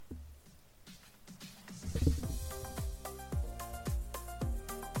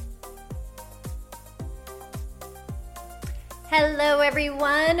Hello,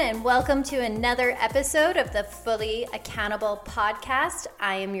 everyone, and welcome to another episode of the Fully Accountable Podcast.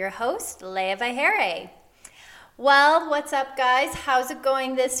 I am your host, Leia. Well, what's up, guys? How's it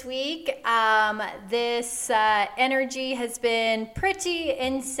going this week? This energy has been pretty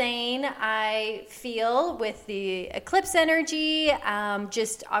insane, I feel, with the eclipse energy.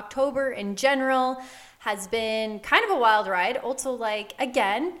 Just October in general has been kind of a wild ride. Also,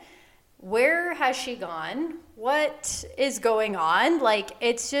 again, where has she gone? What is going on?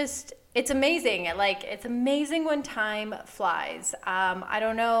 It's amazing. It's amazing when time flies. I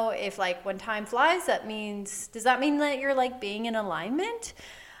don't know if when time flies, does that mean that you're being in alignment?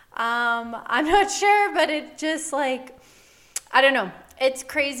 I'm not sure, but it just I don't know. It's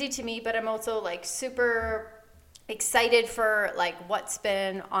crazy to me, but I'm also super excited for what's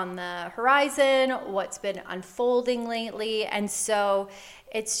been on the horizon, what's been unfolding lately. And so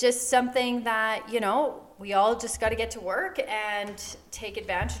it's just something that, we all just got to get to work and take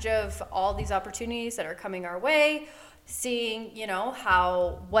advantage of all these opportunities that are coming our way, seeing,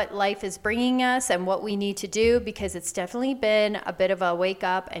 what life is bringing us and what we need to do, because it's definitely been a bit of a wake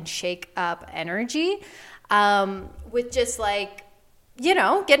up and shake up energy, with just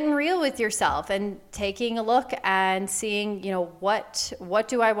getting real with yourself and taking a look and seeing, what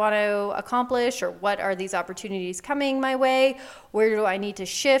do I want to accomplish, or what are these opportunities coming my way? Where do I need to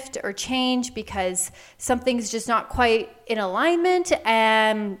shift or change because something's just not quite in alignment?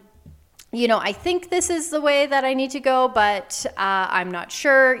 And, I think this is the way that I need to go, but I'm not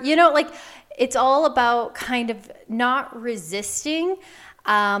sure. It's all about kind of not resisting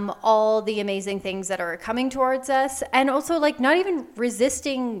all the amazing things that are coming towards us, and also not even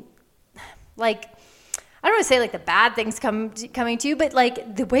resisting, I don't want to say the bad things coming to you, but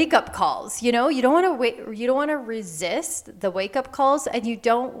the wake up calls. You don't want to resist the wake up calls, and you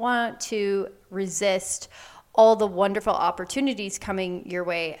don't want to resist all the wonderful opportunities coming your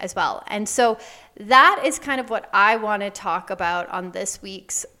way as well. And so that is kind of what I want to talk about on this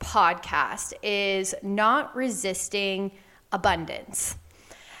week's podcast, is not resisting abundance.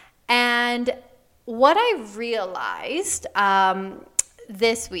 And what I realized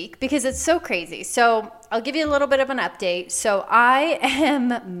this week, because it's so crazy. So I'll give you a little bit of an update. So I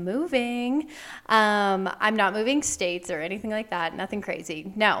am moving. I'm not moving states or anything like that. Nothing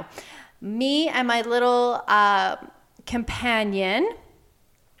crazy. No. Me and my little companion,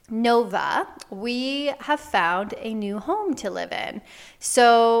 Nova, we have found a new home to live in.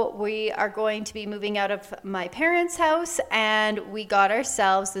 So we are going to be moving out of my parents' house, and we got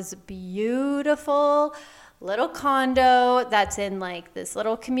ourselves this beautiful little condo that's in this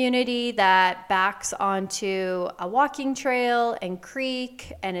little community that backs onto a walking trail and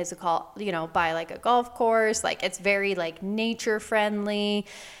creek, and is by a golf course. It's very nature friendly.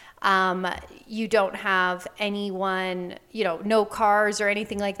 You don't have anyone, no cars or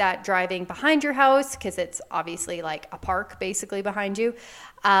anything like that driving behind your house, because it's obviously a park basically behind you.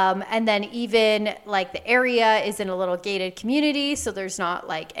 And then even the area is in a little gated community, so there's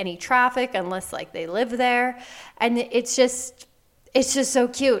not any traffic unless they live there. And it's just so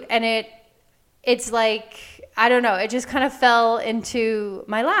cute. And it's I don't know, it just kind of fell into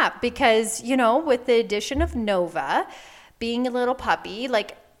my lap because, with the addition of Nova being a little puppy,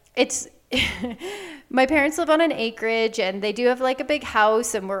 it's my parents live on an acreage, and they do have a big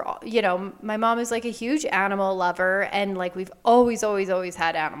house, and we're, my mom is a huge animal lover, and we've always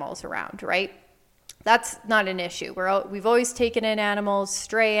had animals around, right? That's not an issue. We've always taken in animals,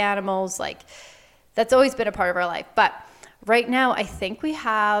 stray animals, that's always been a part of our life. But right now, I think we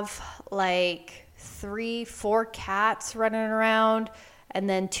have 3-4 cats running around, and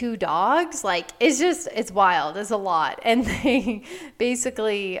then 2 dogs. It's wild. It's a lot. And they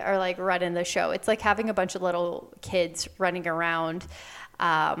basically are running the show. It's having a bunch of little kids running around,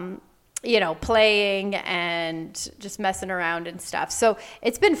 playing and just messing around and stuff. So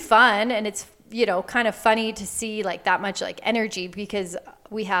it's been fun, and it's, kind of funny to see that much energy, because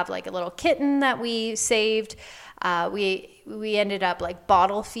we have a little kitten that we saved. We ended up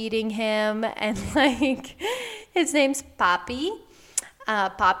bottle feeding him, and his name's Papi.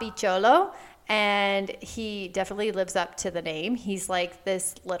 Papi Cholo, and he definitely lives up to the name. He's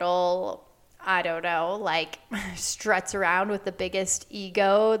this little, I don't know, struts around with the biggest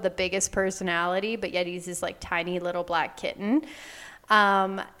ego, the biggest personality, but yet he's this tiny little black kitten.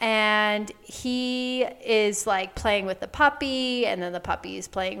 And he is playing with the puppy, and then the puppy is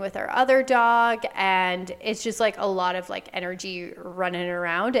playing with our other dog, and it's just a lot of energy running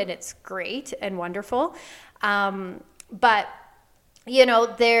around, and it's great and wonderful. But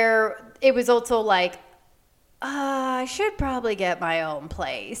it was also I should probably get my own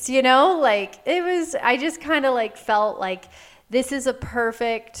place, I just kind of felt this is a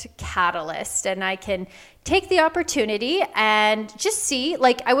perfect catalyst, and I can take the opportunity and just see,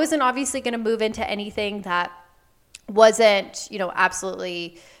 like, I wasn't obviously going to move into anything that wasn't,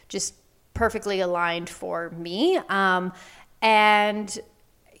 absolutely just perfectly aligned for me. And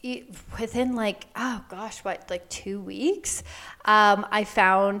within 2 weeks, I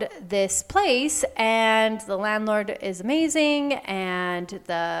found this place, and the landlord is amazing, and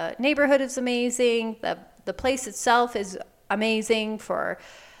the neighborhood is amazing. The place itself is amazing for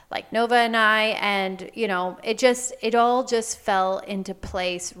like Nova and I, and it all just fell into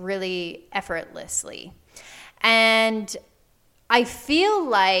place really effortlessly. And I feel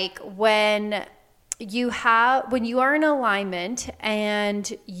like when you are in alignment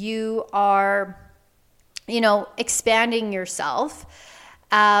and you are, expanding yourself,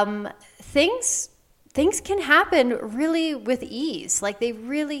 things can happen really with ease. Like, they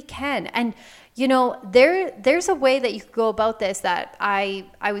really can. And, there's a way that you could go about this that I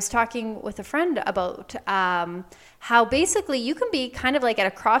was talking with a friend about, how basically you can be kind of like at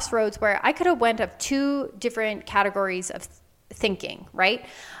a crossroads where I could have went of two different categories of thinking, right?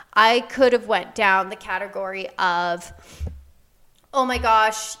 I could have went down the category of, oh my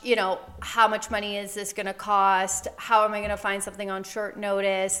gosh, how much money is this going to cost? How am I going to find something on short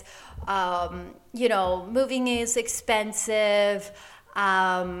notice? Moving is expensive.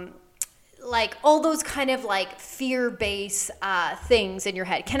 Like all those kind of like fear-based things in your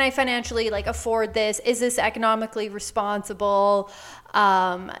head. Can I financially afford this? Is this economically responsible?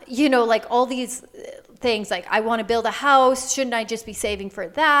 Like all these things, like I want to build a house. Shouldn't I just be saving for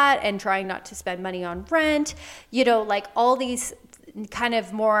that and trying not to spend money on rent? Like all these kind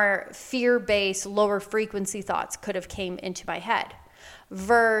of more fear-based, lower frequency thoughts could have came into my head,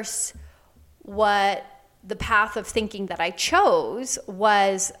 versus what the path of thinking that I chose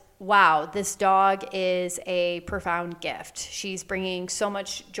was, wow, this dog is a profound gift. She's bringing so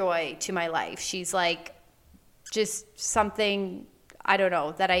much joy to my life. She's like just something, I don't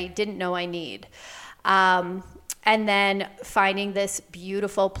know, that I didn't know I need. And then finding this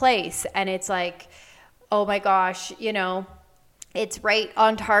beautiful place, and it's like, oh my gosh, it's right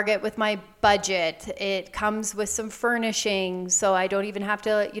on target with my budget. It comes with some furnishings, so I don't even have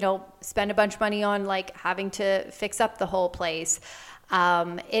to, spend a bunch of money on having to fix up the whole place.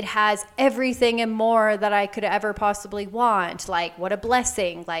 It has everything and more that I could ever possibly want. Like, what a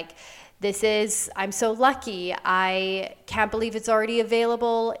blessing. I'm so lucky. I can't believe it's already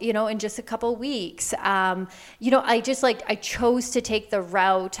available, in just a couple weeks. I chose to take the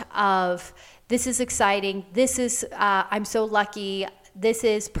route of, this is exciting. This is, I'm so lucky. This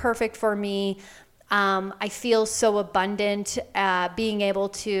is perfect for me. I feel so abundant, being able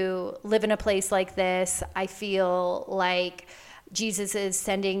to live in a place like this. I feel like Jesus is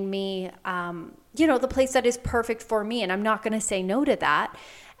sending me, the place that is perfect for me, and I'm not going to say no to that.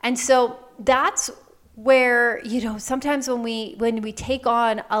 And so that's where, sometimes when we take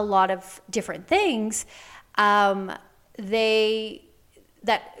on a lot of different things,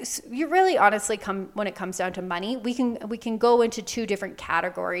 you really honestly when it comes down to money, we can go into two different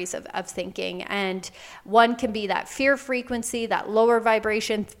categories of thinking. And one can be that fear frequency, that lower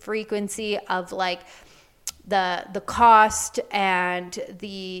vibration frequency of the cost and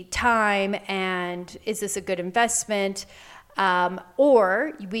the time, and is this a good investment?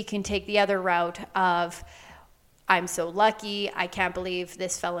 Or we can take the other route of, I'm so lucky. I can't believe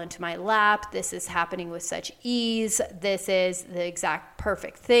this fell into my lap. This is happening with such ease. This is the exact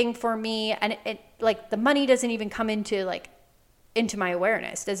perfect thing for me. And it the money doesn't even come into my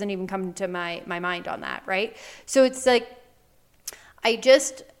awareness, doesn't even come into my mind on that, right? So it's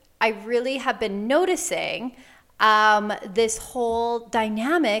I really have been noticing this whole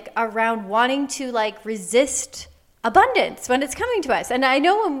dynamic around wanting to resist abundance when it's coming to us. And I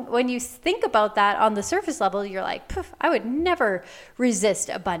know when you think about that on the surface level, you're like, poof, I would never resist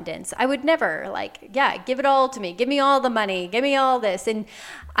abundance. I would never give it all to me. Give me all the money. Give me all this. And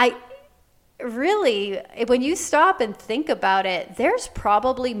I really, when you stop and think about it, there's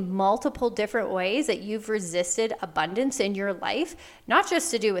probably multiple different ways that you've resisted abundance in your life, not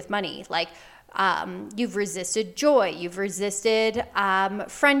just to do with money. You've resisted joy, you've resisted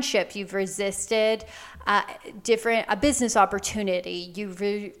friendship, you've resisted a business opportunity, you've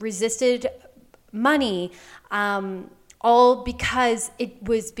resisted money, all because it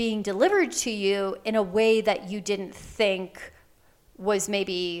was being delivered to you in a way that you didn't think was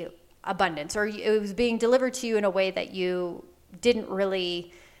maybe abundance, or it was being delivered to you in a way that you didn't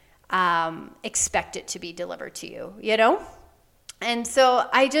really expect it to be delivered to you, And so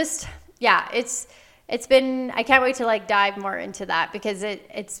it's been, I can't wait to dive more into that, because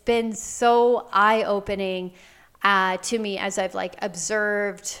it's been so eye-opening, to me as I've like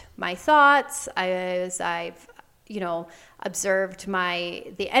observed my thoughts, as I've, observed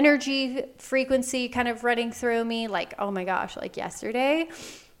the energy frequency kind of running through me. Like, oh my gosh, like yesterday,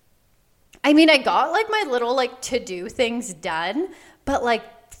 I mean, I got like my little like to-do things done, but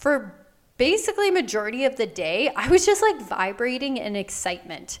like for basically majority of the day, I was just like vibrating in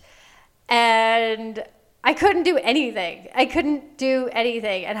excitement. And I couldn't do anything.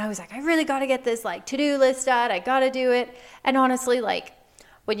 And I was like, I really got to get this like to-do list done. I got to do it. And honestly, like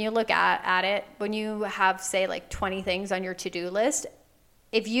when you look at it, when you have say like 20 things on your to-do list,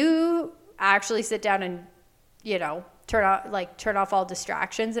 if you actually sit down and, turn off all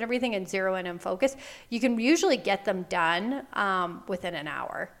distractions and everything and zero in and focus, you can usually get them done within an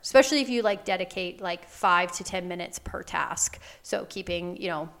hour, especially if you like dedicate like 5 to 10 minutes per task. So keeping,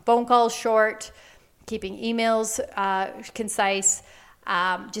 phone calls short, keeping emails concise,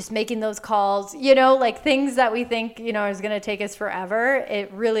 just making those calls, like things that we think, is going to take us forever.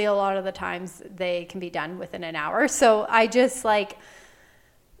 It really, a lot of the times they can be done within an hour. So I just like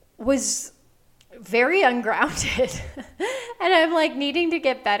was very ungrounded and I'm like needing to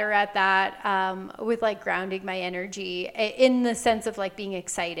get better at that with like grounding my energy in the sense of like being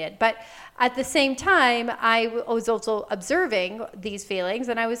excited. But at the same time, I was also observing these feelings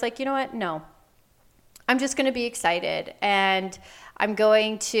and I was like, you know what? No, I'm just going to be excited and I'm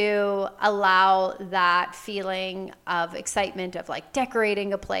going to allow that feeling of excitement of like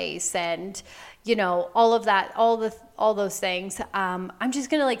decorating a place and, all of that, all those things. I'm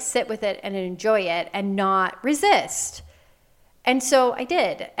just going to like sit with it and enjoy it and not resist. And so I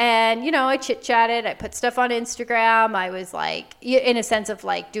did. And, I chit-chatted. I put stuff on Instagram. I was like, in a sense of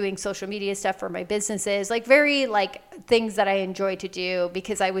like doing social media stuff for my businesses, like very like things that I enjoy to do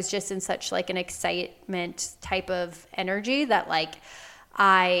because I was just in such like an excitement type of energy that like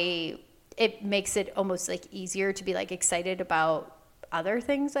it makes it almost like easier to be like excited about other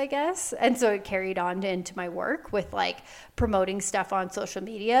things, I guess. And so it carried on into my work with like promoting stuff on social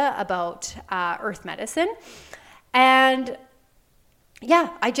media about earth medicine. And yeah,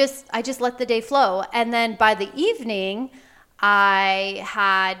 I just let the day flow. And then by the evening, I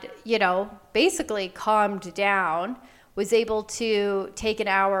had, basically calmed down, was able to take an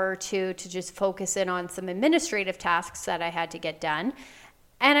hour or two to just focus in on some administrative tasks that I had to get done.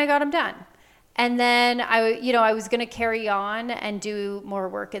 And I got them done. And then I was going to carry on and do more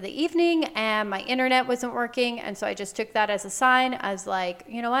work in the evening and my internet wasn't working. And so I just took that as a sign. I was like,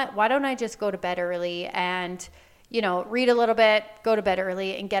 you know what, why don't I just go to bed early and, read a little bit, go to bed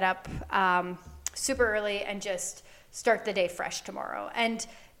early and get up super early and just start the day fresh tomorrow. And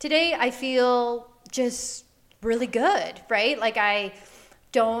today I feel just really good, right? Like I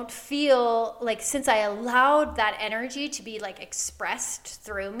don't feel like since I allowed that energy to be like expressed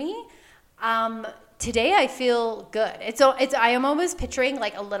through me, today I feel good. I am almost picturing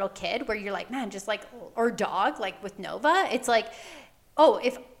like a little kid where you're like, man, just like, or dog, like with Nova, it's like, oh,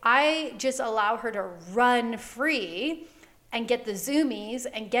 if I just allow her to run free and get the zoomies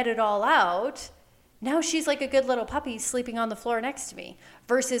and get it all out, now she's like a good little puppy sleeping on the floor next to me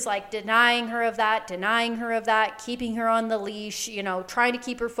versus like denying her of that, keeping her on the leash, trying to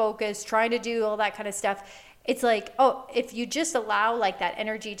keep her focused, trying to do all that kind of stuff. It's like, oh, if you just allow like that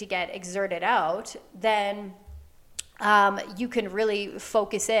energy to get exerted out, then you can really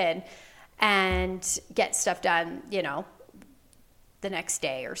focus in and get stuff done, the next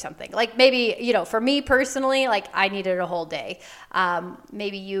day or something. Like maybe, for me personally, like I needed a whole day.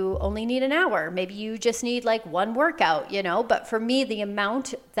 Maybe you only need an hour. Maybe you just need like one workout, but for me, the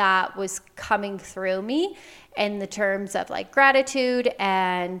amount that was coming through me in the terms of like gratitude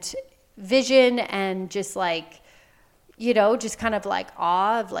and vision and just like, just kind of like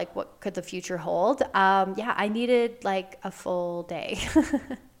awe of like what could the future hold. I needed like a full day.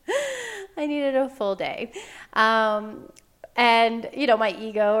 I needed a full day. And, my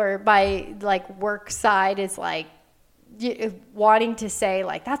ego or my like work side is like wanting to say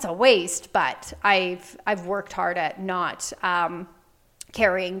like, that's a waste, but I've worked hard at not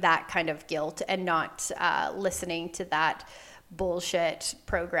carrying that kind of guilt and not listening to that bullshit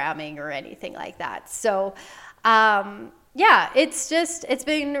programming or anything like that. So, it's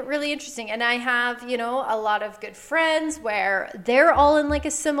been really interesting. And I have, a lot of good friends where they're all in like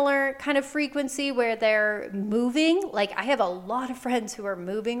a similar kind of frequency where they're moving. Like I have a lot of friends who are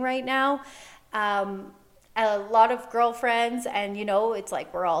moving right now. A lot of girlfriends and, it's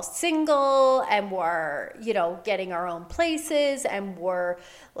like we're all single and we're, getting our own places and we're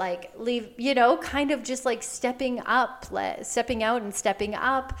like kind of just like stepping out and stepping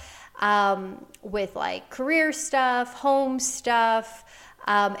up with like career stuff, home stuff,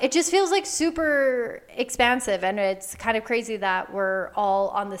 it just feels like super expansive, and it's kind of crazy that we're all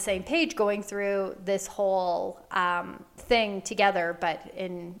on the same page going through this whole thing together, but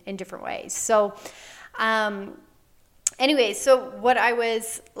in different ways. So anyways, so what I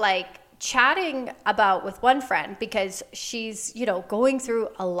was like chatting about with one friend, because she's, going through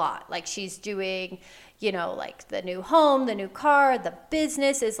a lot. Like she's doing, like the new home, the new car, the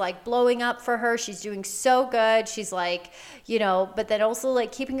business is like blowing up for her. She's doing so good. She's like, but then also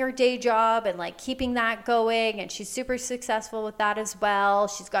like keeping her day job and like keeping that going. And she's super successful with that as well.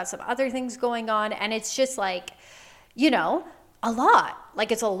 She's got some other things going on. And it's just like, a lot.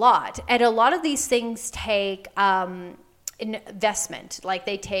 Like it's a lot. And a lot of these things take investment. Like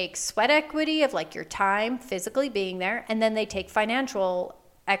they take sweat equity of like your time physically being there. And then they take financial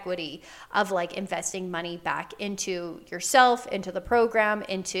equity of like investing money back into yourself, into the program,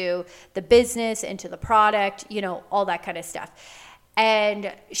 into the business, into the product, all that kind of stuff.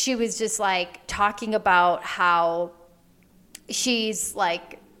 And she was just like talking about how she's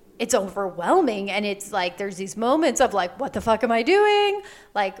like, it's overwhelming. And it's like, there's these moments of like, what the fuck am I doing?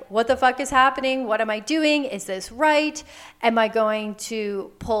 Like, what the fuck is happening? What am I doing? Is this right? Am I going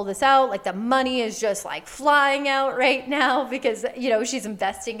to pull this out? Like the money is just like flying out right now because, she's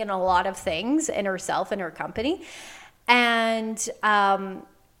investing in a lot of things in herself and her company. And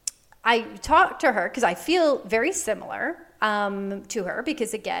I talked to her because I feel very similar to her,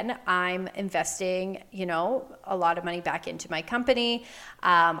 because again, I'm investing, a lot of money back into my company.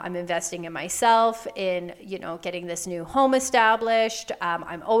 I'm investing in myself, in, getting this new home established.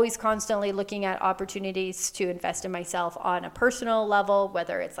 I'm always constantly looking at opportunities to invest in myself on a personal level,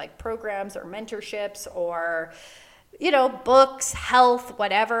 whether it's like programs or mentorships or, books, health,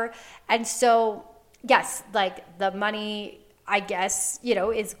 whatever. And so, yes, like the money, I guess,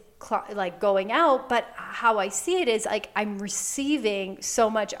 is like going out, but how I see it is like I'm receiving so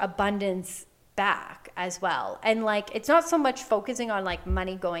much abundance back as well. And like it's not so much focusing on like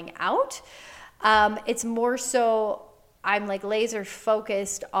money going out, it's more so I'm like laser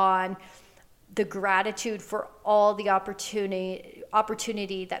focused on the gratitude for all the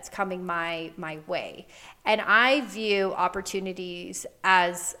opportunity that's coming my way. And I view opportunities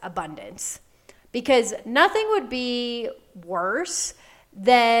as abundance, because nothing would be worse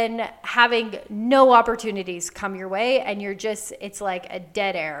than having no opportunities come your way, and it's like a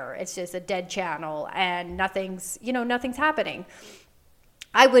dead air. It's just a dead channel and nothing's happening.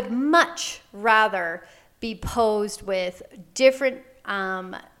 I would much rather be posed with different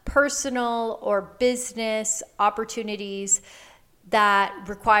personal or business opportunities that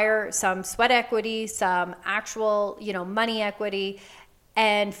require some sweat equity, some actual, money equity,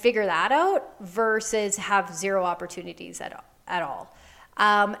 and figure that out versus have zero opportunities at all.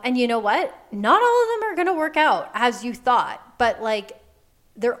 And you know what? Not all of them are going to work out as you thought, but like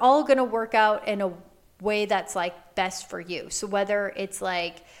they're all going to work out in a way that's like best for you. So whether it's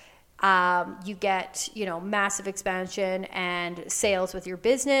like you get, massive expansion and sales with your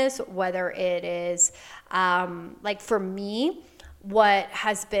business, whether it is like for me, what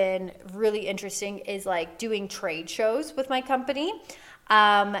has been really interesting is like doing trade shows with my company.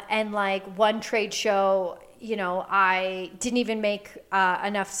 And like one trade show, I didn't even make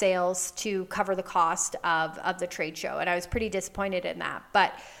enough sales to cover the cost of the trade show. And I was pretty disappointed in that.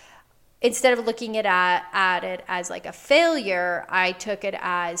 But instead of looking at it as like a failure, I took it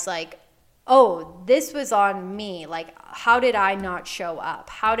as like, oh, this was on me. Like, how did I not show up?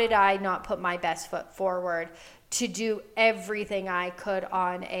 How did I not put my best foot forward to do everything I could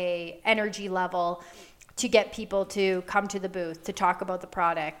on a energy level to get people to come to the booth, to talk about the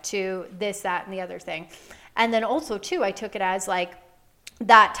product, to this, that, and the other thing. And then also too, I took it as like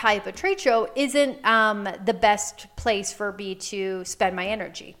that type of trade show isn't the best place for me to spend my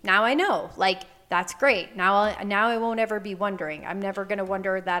energy. Now I know, like, that's great. Now I won't ever be wondering. I'm never going to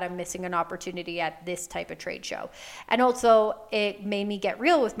wonder that I'm missing an opportunity at this type of trade show. And also it made me get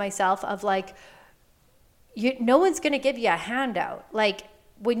real with myself of like, no one's going to give you a handout. Like,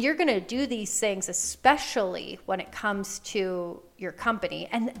 when you're going to do these things, especially when it comes to your company,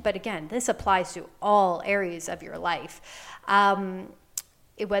 but again, this applies to all areas of your life,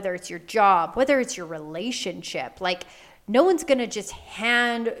 whether it's your job, whether it's your relationship, like no one's going to just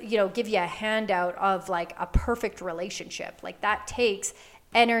give you a handout of like a perfect relationship. Like that takes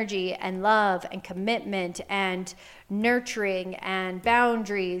energy and love and commitment and nurturing and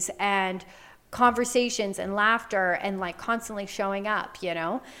boundaries and conversations and laughter and like constantly showing up,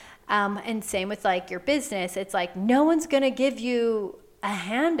 and same with like your business. It's like no one's going to give you a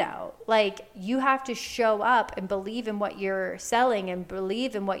handout. Like, you have to show up and believe in what you're selling and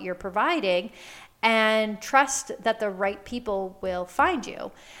believe in what you're providing and trust that the right people will find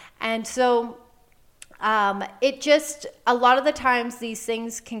you. And so it just, a lot of the times these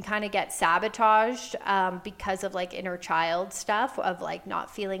things can kind of get sabotaged because of like inner child stuff of like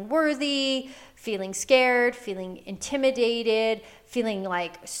not feeling worthy, feeling scared, feeling intimidated, feeling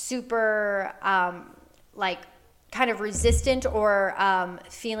like super like kind of resistant, or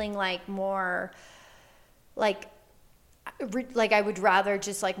feeling like more like I would rather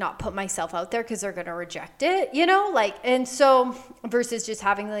just like not put myself out there because they're going to reject it, you know, like, and so versus just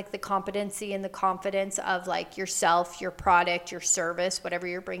having like the competency and the confidence of like yourself, your product, your service, whatever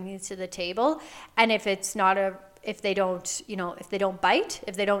you're bringing to the table. And if it's not if they don't, you know, if they don't bite,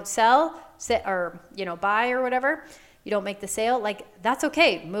 if they don't sell or, you know, buy or whatever, you don't make the sale, like, that's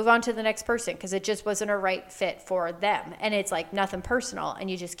okay. Move on to the next person because it just wasn't a right fit for them. And it's like nothing personal,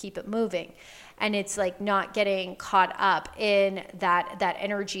 and you just keep it moving. And it's like not getting caught up in that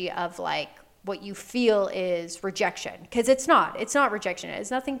energy of like what you feel is rejection, because it's not rejection. It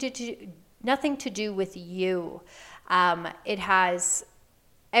has nothing to do with you. It has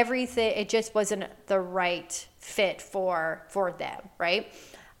everything. It just wasn't the right fit for them, right?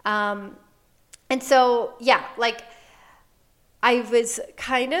 And so yeah, like, I was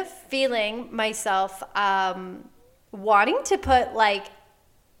kind of feeling myself wanting to put like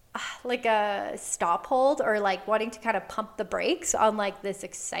a stop hold, or like wanting to kind of pump the brakes on like this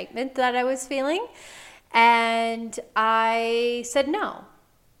excitement that I was feeling. And I said no,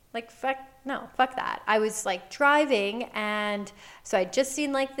 like fuck that. I was like driving, and so I'd just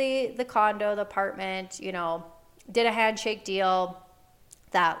seen like the condo, the apartment, you know, did a handshake deal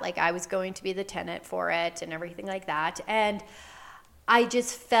that like I was going to be the tenant for it and everything like that. And I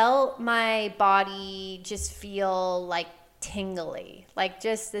just felt my body just feel like tingly, like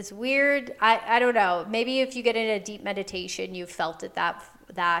just this weird, I don't know, maybe if you get in a deep meditation, you felt it, that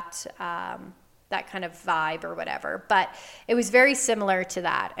kind of vibe or whatever, but it was very similar to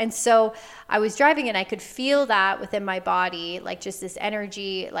that. And so I was driving, and I could feel that within my body, like just this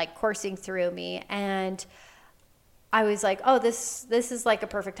energy like coursing through me. And I was like, oh, this is like a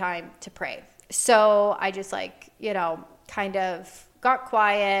perfect time to pray. So I just like, you know, kind of got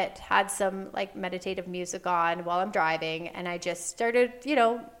quiet, had some like meditative music on while I'm driving, and I just started, you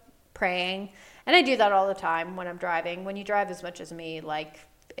know, praying. And I do that all the time when I'm driving. When you drive as much as me, like,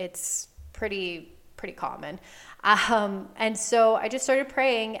 it's pretty common. And so I just started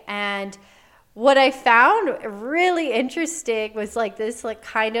praying, and what I found really interesting was like this like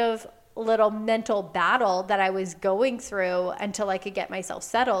kind of little mental battle that I was going through until I could get myself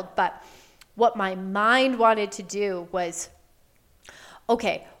settled. But what my mind wanted to do was,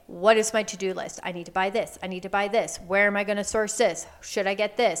 okay, what is my to-do list? I need to buy this. I need to buy this. Where am I going to source this? Should I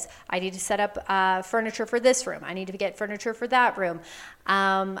get this? I need to set up furniture for this room. I need to get furniture for that room.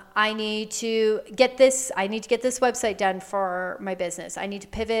 I need to get this. I need to get this website done for my business. I need to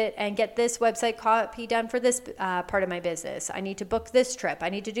pivot and get this website copy done for this part of my business. I need to book this trip. I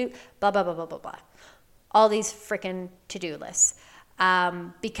need to do blah, blah, blah, blah, blah, blah. All these freaking to-do lists.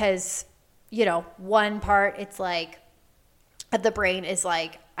 Because, you know, one part, it's like, the brain is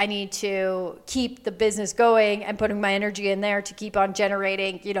like, I need to keep the business going and putting my energy in there to keep on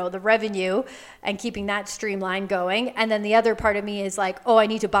generating, you know, the revenue and keeping that streamline going. And then the other part of me is like, oh, I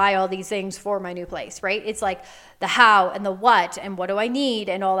need to buy all these things for my new place, right? It's like the how and the what and what do I need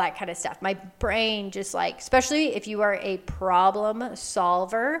and all that kind of stuff. My brain just like, especially if you are a problem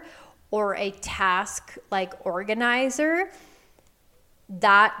solver or a task like organizer,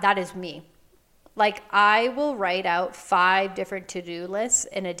 that is me. Like, I will write out 5 different to-do lists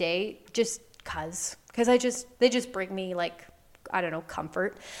in a day just because they just bring me like, I don't know,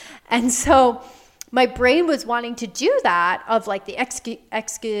 comfort. And so my brain was wanting to do that of like the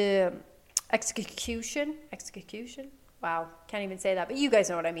execution. Wow, can't even say that, but you guys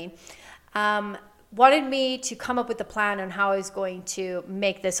know what I mean. Wanted me to come up with a plan on how I was going to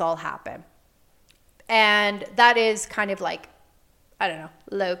make this all happen. And that is kind of like, I don't know,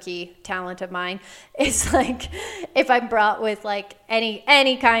 low-key talent of mine. It's like if I'm brought with like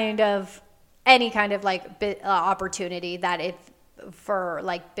any kind of like opportunity that if for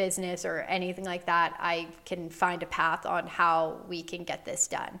like business or anything like that, I can find a path on how we can get this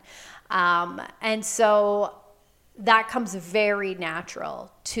done. And so that comes very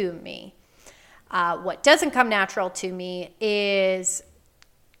natural to me. What doesn't come natural to me is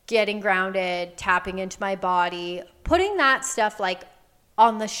getting grounded, tapping into my body, putting that stuff like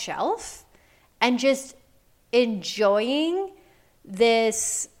on the shelf and just enjoying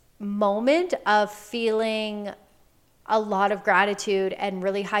this moment of feeling a lot of gratitude and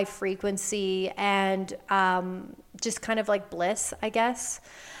really high frequency and just kind of like bliss, I guess.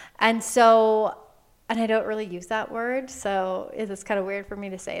 And so, and I don't really use that word, so it's kind of weird for me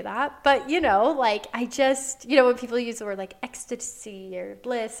to say that. But, like I just, when people use the word like ecstasy or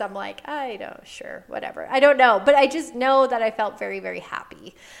bliss, I'm like, I don't, sure, whatever. I don't know. But I just know that I felt very, very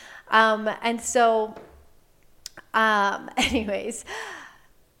happy. And so, anyways,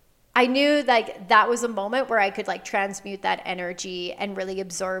 I knew like that was a moment where I could like transmute that energy and really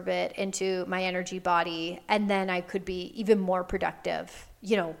absorb it into my energy body. And then I could be even more productive,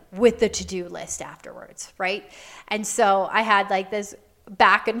 with the to-do list afterwards. Right. And so I had like this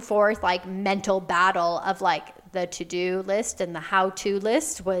back and forth, like mental battle of like the to-do list and the how-to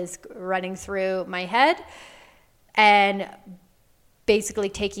list was running through my head and basically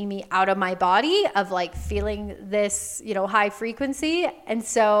taking me out of my body of like feeling this, high frequency. And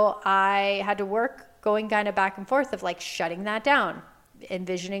so I had to work going kind of back and forth of like shutting that down,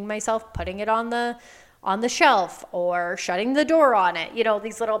 envisioning myself putting it on the shelf or shutting the door on it,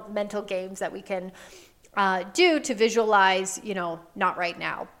 these little mental games that we can do to visualize, not right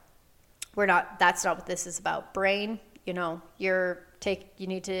now. That's not what this is about. Brain, you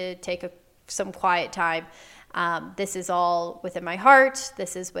need to take some quiet time. This is all within my heart.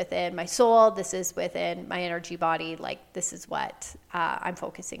 This is within my soul. This is within my energy body. Like this is what I'm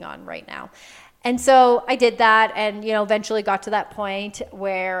focusing on right now. And so I did that and, eventually got to that point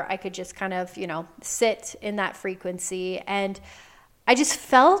where I could just kind of, sit in that frequency. And I just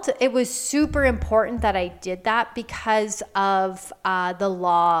felt it was super important that I did that because of the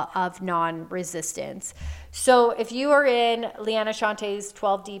law of non-resistance. So if you are in Liana Shanti's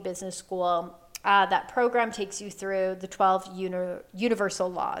 12D business school, that program takes you through the 12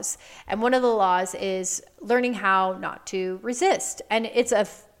 universal laws. And one of the laws is learning how not to resist. And it's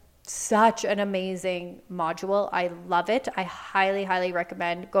such an amazing module. I love it. I highly, highly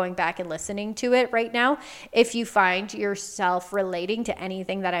recommend going back and listening to it right now if you find yourself relating to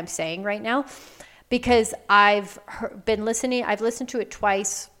anything that I'm saying right now, because I've listened to it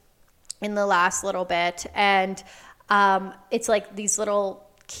twice in the last little bit, and it's like these little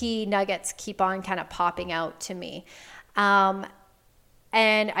key nuggets keep on kind of popping out to me. And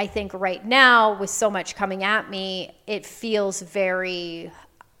I think right now with so much coming at me, it feels very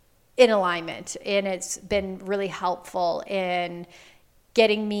in alignment, and it's been really helpful in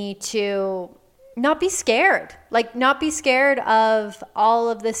getting me to not be scared of all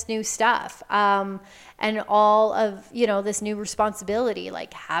of this new stuff, and all of, this new responsibility,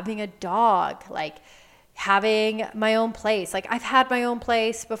 like having a dog, like having my own place. Like I've had my own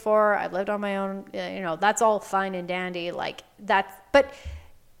place before. I lived on my own, that's all fine and dandy. Like that's, but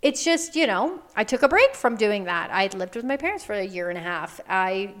it's just, I took a break from doing that. I'd lived with my parents for a year and a half.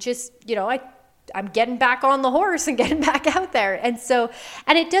 I just, I'm getting back on the horse and getting back out there. And so,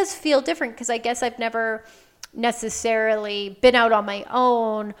 and it does feel different because I guess I've never necessarily been out on my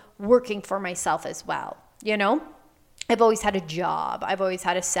own working for myself as well. I've always had a job. I've always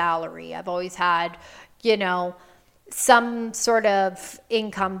had a salary. I've always had, some sort of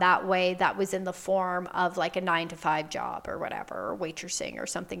income that way that was in the form of like a 9-to-5 job or whatever, or waitressing or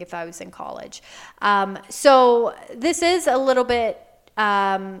something if I was in college. So this is a little bit,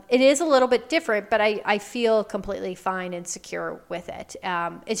 it is a little bit different, but I feel completely fine and secure with it.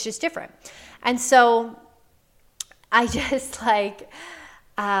 It's just different. And so I just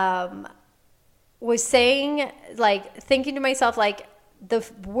was saying, thinking to myself, the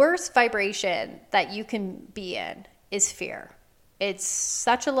worst vibration that you can be in is fear. It's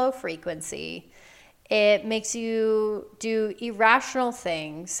such a low frequency. It makes you do irrational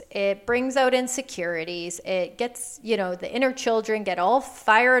things. It brings out insecurities. It gets, the inner children get all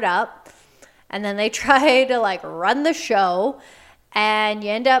fired up, and then they try to run the show, and you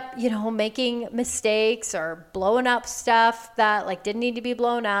end up, making mistakes or blowing up stuff that didn't need to be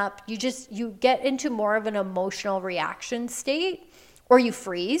blown up. You get into more of an emotional reaction state, or you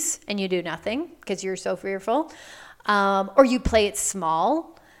freeze and you do nothing because you're so fearful. Or you play it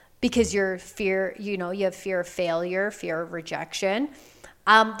small because you have fear of failure, fear of rejection.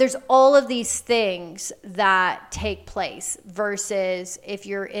 There's all of these things that take place versus if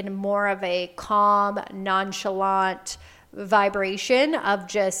you're in more of a calm, nonchalant vibration of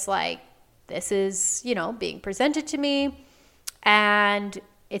just this is, being presented to me and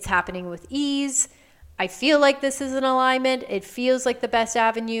it's happening with ease. I feel like this is an alignment. It feels like the best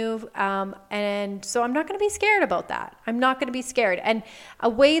avenue. And so I'm not going to be scared about that. I'm not going to be scared. And a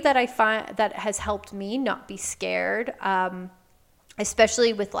way that I find that has helped me not be scared,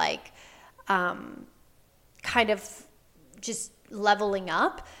 especially with kind of just leveling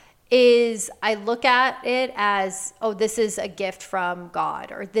up, is I look at it as, oh, this is a gift from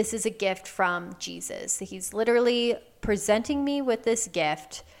God, or this is a gift from Jesus. He's literally presenting me with this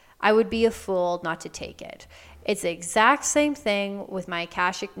gift. I would be a fool not to take it. It's the exact same thing with my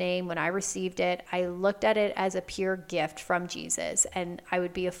Akashic name. When I received it, I looked at it as a pure gift from Jesus, and I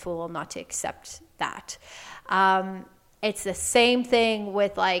would be a fool not to accept that. It's the same thing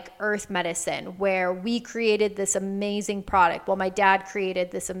with like earth medicine, where we created this amazing product. Well, my dad created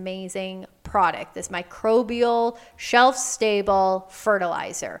this amazing product, this microbial, shelf-stable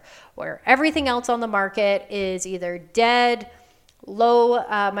fertilizer, where everything else on the market is either dead, low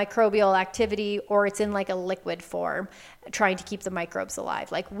microbial activity, or it's in like a liquid form, trying to keep the microbes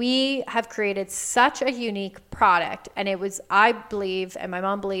alive. Like, we have created such a unique product, and it was, I believe, and my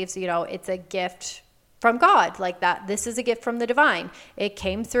mom believes, it's a gift from God, like that. This is a gift from the divine. It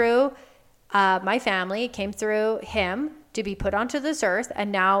came through my family, it came through him to be put onto this earth,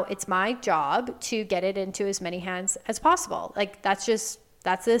 and now it's my job to get it into as many hands as possible. Like, that's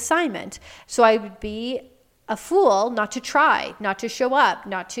the assignment. So I would be a fool not to try, not to show up,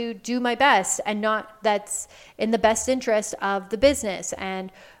 not to do my best, and not that's in the best interest of the business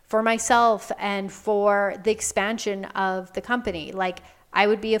and for myself and for the expansion of the company. Like, I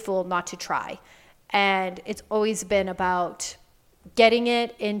would be a fool not to try. And it's always been about getting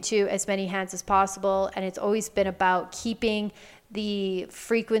it into as many hands as possible. And it's always been about keeping the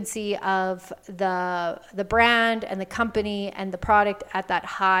frequency of the brand and the company and the product at that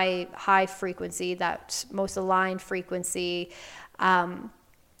high frequency, that most aligned frequency. And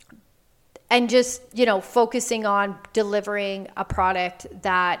just, focusing on delivering a product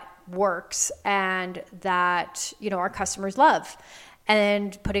that works and that, our customers love,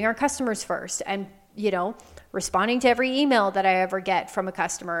 and putting our customers first, and responding to every email that I ever get from a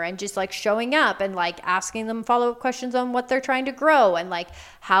customer, and just like showing up and like asking them follow-up questions on what they're trying to grow, and like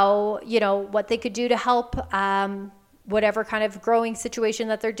how, what they could do to help whatever kind of growing situation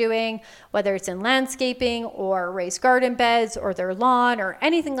that they're doing, whether it's in landscaping or raised garden beds or their lawn or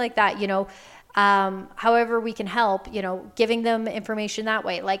anything like that, however we can help, giving them information that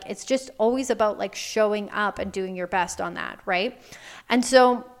way. Like, it's just always about like showing up and doing your best on that, right? And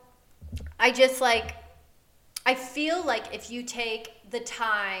so I feel like if you take the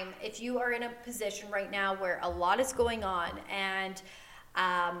time, if you are in a position right now where a lot is going on, and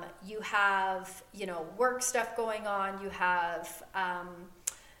you have, work stuff going on, you have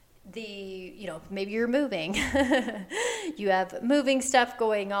maybe you're moving, you have moving stuff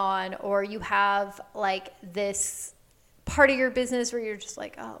going on, or you have like this part of your business where you're just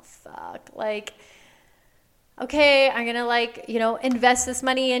like, oh, fuck, like, okay, I'm going to invest this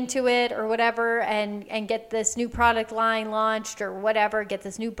money into it or whatever, and get this new product line launched or whatever, get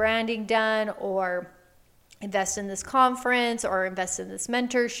this new branding done, or invest in this conference or invest in this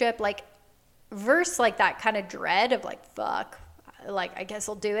mentorship, like, verse like that kind of dread of like, fuck, like, I guess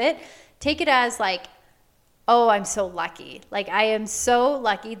I'll do it. Take it as like, oh, I'm so lucky. Like, I am so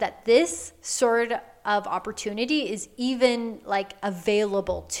lucky that this sort of opportunity is even like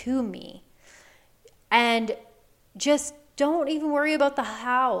available to me. And just don't even worry about the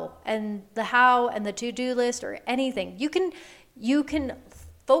how and the to-do list or anything. You can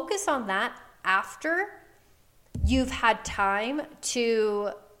focus on that after you've had time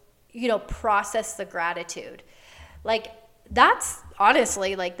to, process the gratitude. Like, that's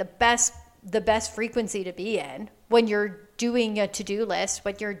honestly like the best frequency to be in when you're doing a to-do list,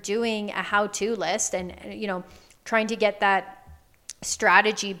 when you're doing a how-to list, and, trying to get that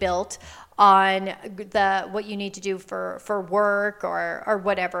strategy built on what you need to do for work or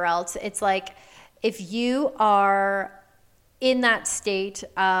whatever else. It's like, if you are in that state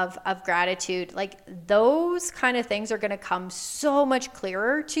of gratitude, like, those kind of things are going to come so much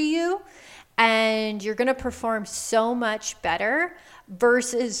clearer to you, and you're going to perform so much better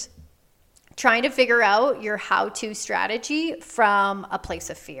versus trying to figure out your how-to strategy from a place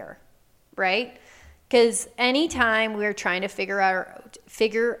of fear, right? Because anytime we're trying to figure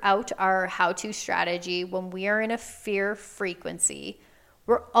out our how-to strategy, when we are in a fear frequency,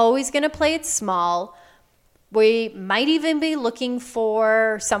 we're always going to play it small. We might even be looking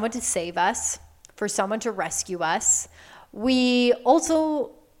for someone to save us, for someone to rescue us. We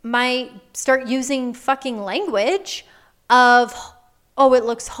also might start using fucking language of, oh, it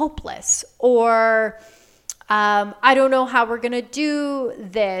looks hopeless, or I don't know how we're going to do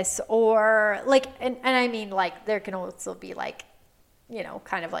this, or like, and I mean, like, there can also be like,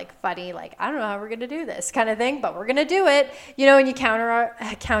 kind of like funny, like, I don't know how we're going to do this kind of thing, but we're going to do it, and you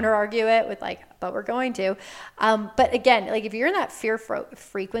counter argue it with like, but we're going to. But again, like if you're in that fear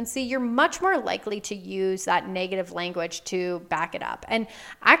frequency, you're much more likely to use that negative language to back it up. And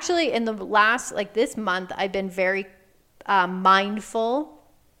actually in the last, like this month, I've been very mindful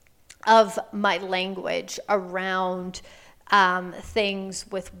of my language around things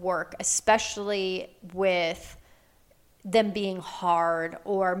with work, especially with them being hard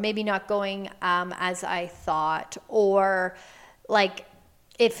or maybe not going as I thought, or like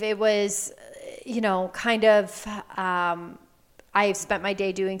if it was, kind of I spent my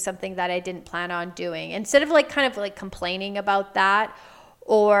day doing something that I didn't plan on doing, instead of like kind of like complaining about that,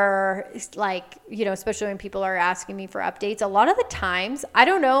 or like, especially when people are asking me for updates, a lot of the times, I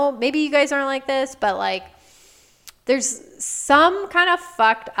don't know, maybe you guys aren't like this, but like there's some kind of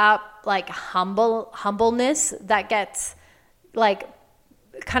fucked up like humbleness that gets like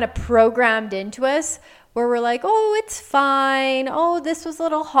kind of programmed into us, where we're like, oh, it's fine. Oh, this was a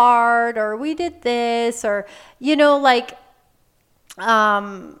little hard, or we did this, or, like,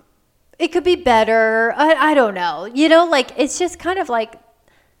 it could be better. I don't know, like, it's just kind of like,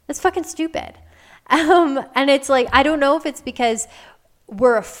 that's fucking stupid. And it's like, I don't know if it's because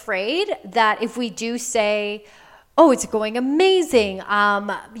we're afraid that if we do say, oh, it's going amazing.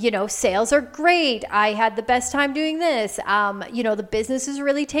 Sales are great. I had the best time doing this. The business is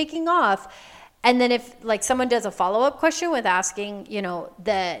really taking off. And then if like someone does a follow-up question with asking,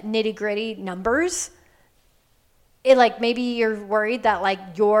 the nitty-gritty numbers, it like maybe you're worried that like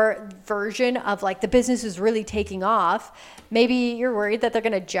your version of like the business is really taking off. Maybe you're worried that they're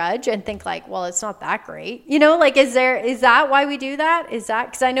going to judge and think like, well, it's not that great. Like is that why we do that? Is that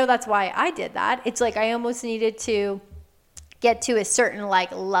because I know that's why I did that. It's like I almost needed to get to a certain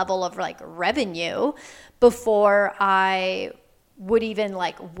like level of like revenue before I would even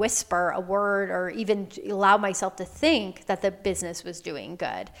like whisper a word or even allow myself to think that the business was doing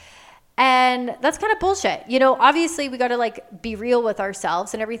good. And that's kind of bullshit. Obviously we got to like be real with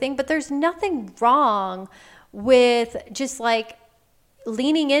ourselves and everything, but there's nothing wrong with just like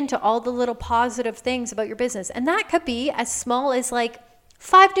leaning into all the little positive things about your business. And that could be as small as like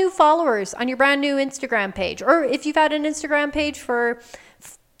 5 new followers on your brand new Instagram page. Or if you've had an Instagram page for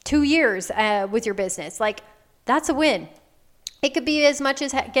 2 years with your business, like that's a win. It could be as much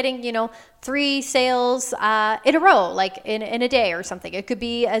as getting, 3 sales in a row, like in a day or something. It could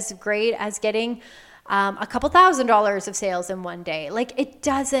be as great as getting a couple $1,000s of sales in one day. Like it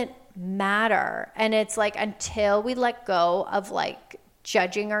doesn't matter. And it's like until we let go of like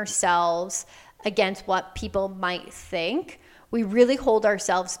judging ourselves against what people might think, we really hold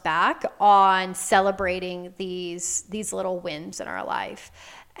ourselves back on celebrating these little wins in our life.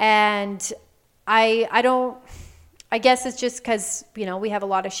 And I guess it's just because, we have a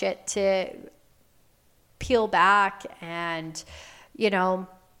lot of shit to peel back and,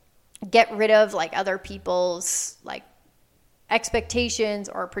 get rid of like other people's like expectations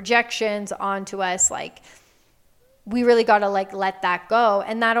or projections onto us. Like we really got to like let that go.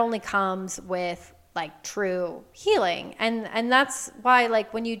 And that only comes with like true healing. And that's why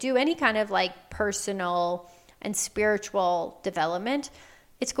like when you do any kind of like personal and spiritual development,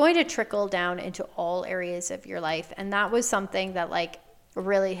 it's going to trickle down into all areas of your life. And that was something that like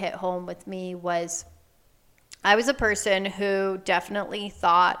really hit home with me. Was I was a person who definitely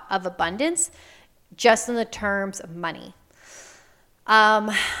thought of abundance just in the terms of money.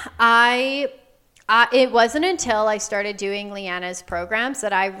 It wasn't until I started doing Liana's programs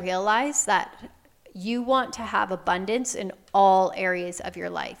that I realized that you want to have abundance in all areas of your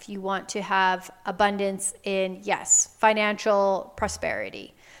life. You want to have abundance in, yes, financial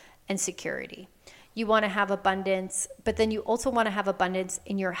prosperity and security. You want to have abundance, but then you also want to have abundance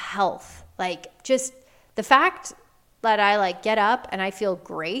in your health. Like just the fact that I like get up and I feel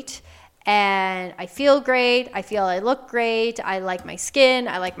great, and I feel great. I feel I look great. I like my skin.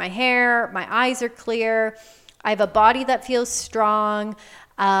 I like my hair. My eyes are clear. I have a body that feels strong.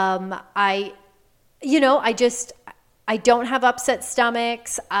 I don't have upset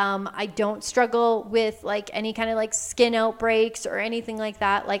stomachs. I don't struggle with like any kind of like skin outbreaks or anything like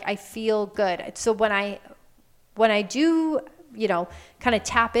that. Like I feel good. So when I do, kind of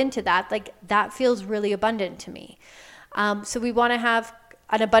tap into that, like that feels really abundant to me. So we want to have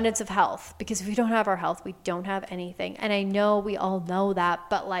an abundance of health, because if we don't have our health, we don't have anything. And I know we all know that,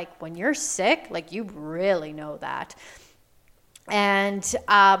 but like when you're sick, like you really know that. And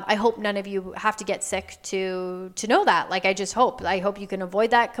I hope none of you have to get sick to know that. Like I hope you can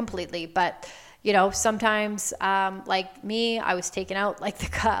avoid that completely. But sometimes like me, I was taken out like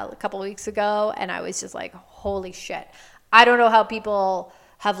a couple of weeks ago, and I was just like, holy shit, I don't know how people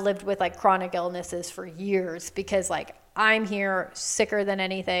have lived with like chronic illnesses for years, because like I'm here sicker than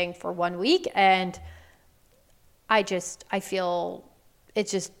anything for 1 week, and I feel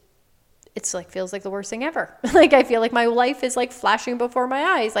it's like feels like the worst thing ever. Like I feel like my life is like flashing before my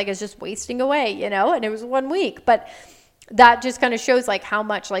eyes, like it's just wasting away, and it was 1 week. But that just kind of shows like how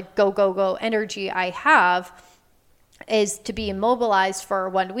much like go energy I have. Is to be immobilized for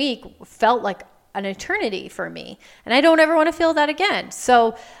 1 week felt like an eternity for me, and I don't ever want to feel that again.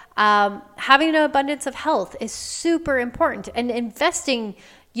 So having an abundance of health is super important, and investing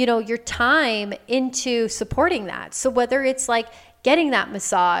your time into supporting that. So whether it's like getting that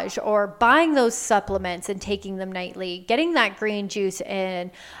massage or buying those supplements and taking them nightly, getting that green juice in,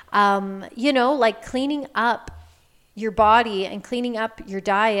 like cleaning up your body and cleaning up your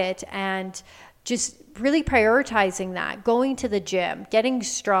diet, and just really prioritizing that, going to the gym, getting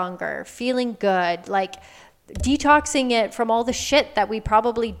stronger, feeling good, like detoxing it from all the shit that we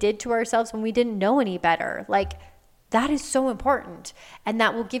probably did to ourselves when we didn't know any better. Like that is so important, and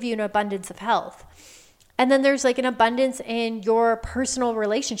that will give you an abundance of health. And then there's like an abundance in your personal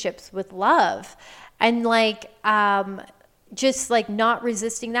relationships with love, and like just like not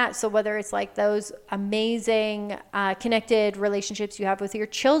resisting that. So whether it's like those amazing connected relationships you have with your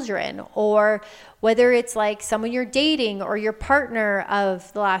children, or whether it's like someone you're dating or your partner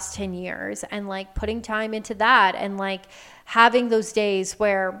of the last 10 years, and like putting time into that, and like having those days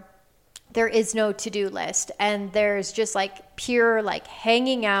where there is no to-do list, and there's just like pure like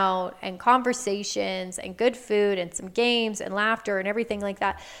hanging out and conversations and good food and some games and laughter and everything like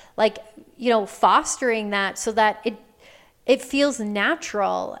that. Like, fostering that so that it feels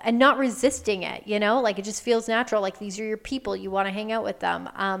natural, and not resisting it, like it just feels natural. Like these are your people, you want to hang out with them.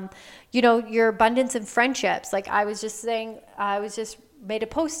 Your abundance in friendships. Like I was just made a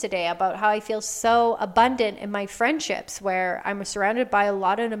post today about how I feel so abundant in my friendships, where I'm surrounded by a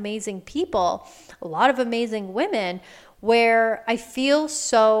lot of amazing people, a lot of amazing women, where I feel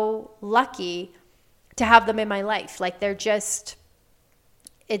so lucky to have them in my life. Like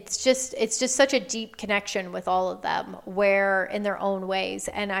it's just such a deep connection with all of them, where in their own ways.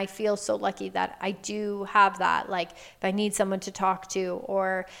 And I feel so lucky that I do have that. Like if I need someone to talk to,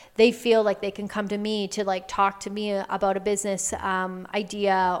 or they feel like they can come to me to like talk to me about a business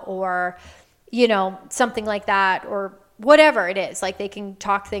idea, or, something like that, or whatever it is, like they can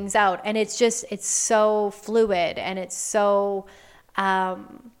talk things out. And it's so fluid, and it's so,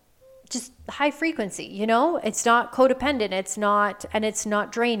 just high frequency, it's not codependent. It's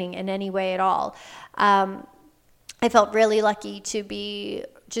not draining in any way at all. I felt really lucky to be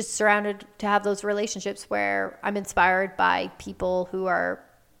just surrounded, to have those relationships where I'm inspired by people who are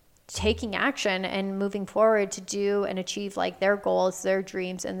taking action and moving forward to do and achieve like their goals, their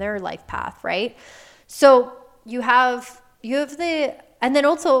dreams, and their life path. Right. So you have and then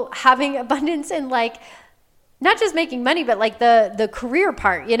also having abundance in like, not just making money, but like the career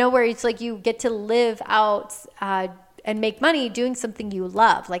part, where it's like you get to live out and make money doing something you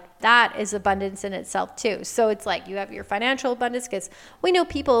love. Like that is abundance in itself too. So it's like you have your financial abundance, because we know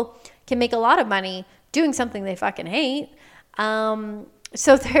people can make a lot of money doing something they fucking hate.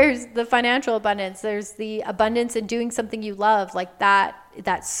 So there's the financial abundance. There's the abundance in doing something you love, like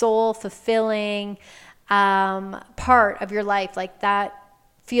that soul fulfilling part of your life, like that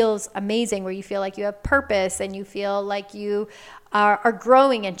feels amazing, where you feel like you have purpose, and you feel like you are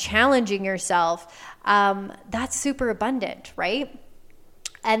growing and challenging yourself. That's super abundant, right?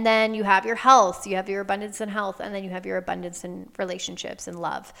 And then you have your health, you have your abundance in health, and then you have your abundance in relationships and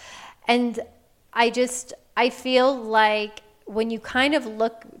love. And I feel like when you kind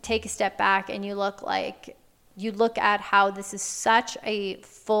of take a step back, and you look at how this is such a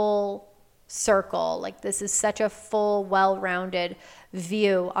full circle, like this is such a full, well-rounded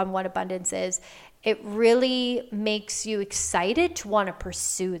view on what abundance is, it really makes you excited to want to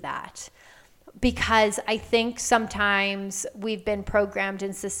pursue that. Because I think sometimes we've been programmed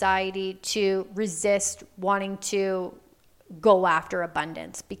in society to resist wanting to go after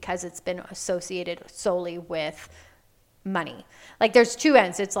abundance, because it's been associated solely with money. Like there's two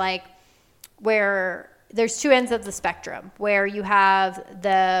ends. It's like where there's two ends of the spectrum, where you have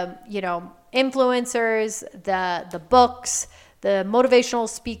the, influencers, the books, the motivational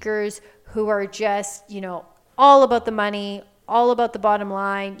speakers who are just, all about the money, all about the bottom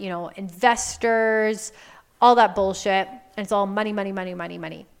line, investors, all that bullshit. And it's all money, money, money, money,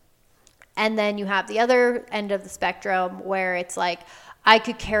 money. And then you have the other end of the spectrum, where it's like, I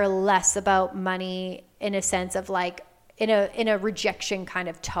could care less about money, in a sense of like, in a rejection kind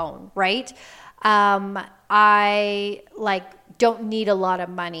of tone, right? I like don't need a lot of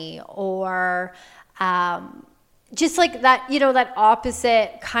money, or just like that, that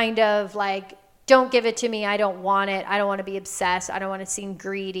opposite kind of like, don't give it to me. I don't want it. I don't want to be obsessed. I don't want to seem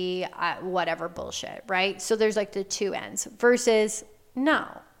greedy, whatever bullshit, right? So there's like the two ends versus no.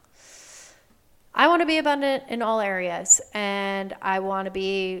 I want to be abundant in all areas, and I want to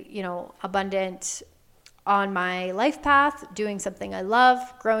be, abundant on my life path, doing something I love,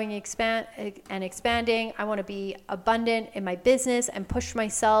 growing, and expanding. I want to be abundant in my business and push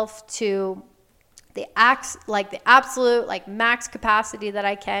myself to the absolute like max capacity that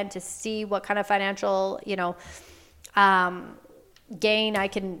I can to see what kind of financial, gain I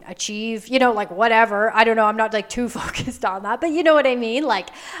can achieve, like whatever. I don't know. I'm not like too focused on that, but you know what I mean? Like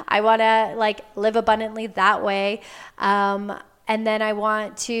I want to like live abundantly that way. And then I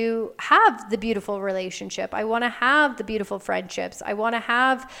want to have the beautiful relationship. I want to have the beautiful friendships. I want to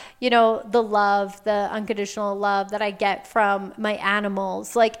have, the love, the unconditional love that I get from my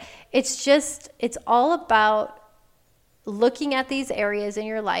animals. Like it's all about looking at these areas in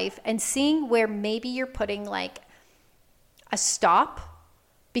your life and seeing where maybe you're putting like a stop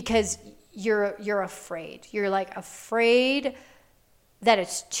because you're afraid. You're like afraid that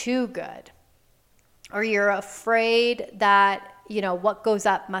it's too good. Or you're afraid that, what goes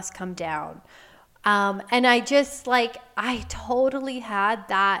up must come down. And I just I totally had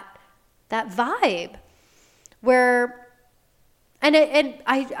that vibe where,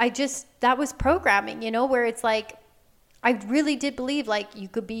 that was programming, where it's like, I really did believe like you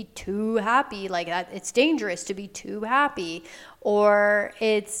could be too happy, like that it's dangerous to be too happy, or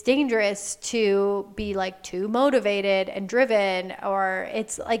it's dangerous to be like too motivated and driven, or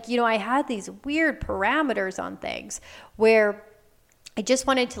it's like, I had these weird parameters on things where I just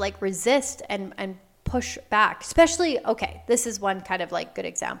wanted to like resist and push back, especially, okay, this is one kind of like good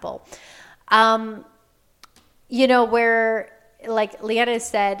example, where like Liana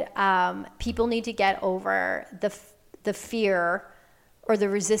said, people need to get over the fear or the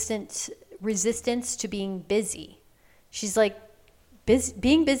resistance to being busy. She's like,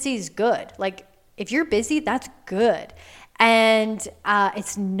 being busy is good. Like if you're busy, that's good. And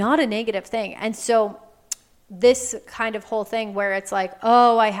it's not a negative thing. And so this kind of whole thing where it's like,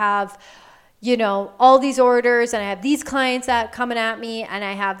 oh, I have, all these orders and I have these clients that coming at me and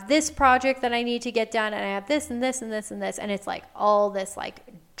I have this project that I need to get done and I have this and this and this and this. And it's like all this like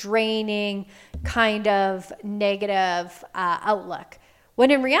draining kind of negative outlook. When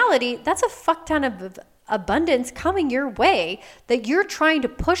in reality, that's a fuck ton of abundance coming your way that you're trying to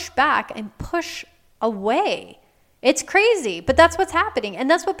push back and push away. It's crazy, but that's what's happening. And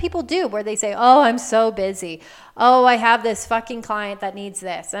that's what people do, where they say, oh, I'm so busy. Oh, I have this fucking client that needs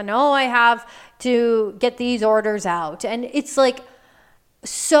this. And oh, I have to get these orders out. And it's like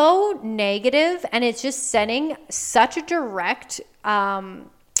so negative, and it's just sending such a direct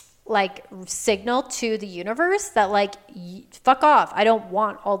signal to the universe that like, fuck off. I don't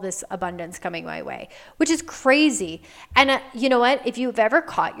want all this abundance coming my way, which is crazy. And you know what? If you've ever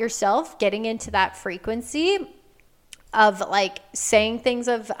caught yourself getting into that frequency of like saying things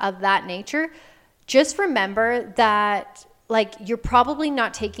of that nature, just remember that like you're probably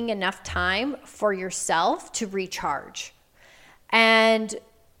not taking enough time for yourself to recharge. And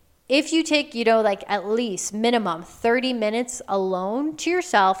if you take, at least minimum 30 minutes alone to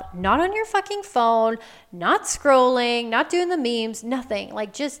yourself, not on your fucking phone, not scrolling, not doing the memes, nothing,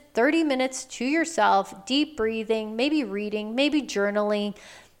 like just 30 minutes to yourself, deep breathing, maybe reading, maybe journaling,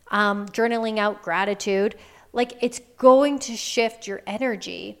 journaling out gratitude, like it's going to shift your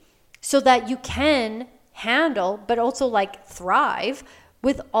energy so that you can handle, but also like thrive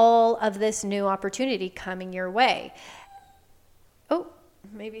with all of this new opportunity coming your way. Oh,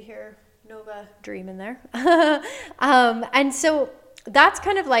 maybe hear Nova dream in there. And so that's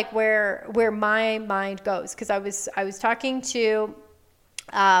kind of like where my mind goes. Cause I was talking to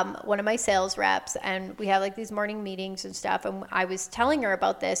one of my sales reps, and we have like these morning meetings and stuff. And I was telling her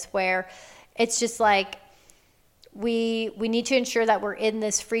about this, where it's just like, we need to ensure that we're in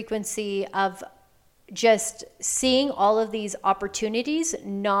this frequency of just seeing all of these opportunities,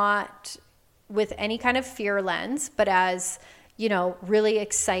 not with any kind of fear lens, but as, really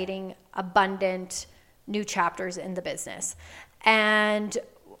exciting, abundant new chapters in the business. And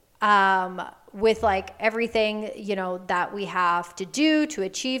with like everything, that we have to do to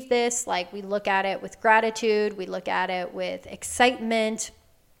achieve this, like we look at it with gratitude, we look at it with excitement,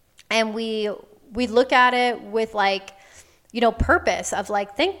 and we look at it with like, purpose of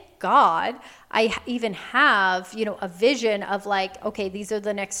like, thank God I even have, a vision of like, okay, these are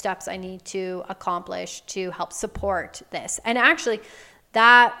the next steps I need to accomplish to help support this. And actually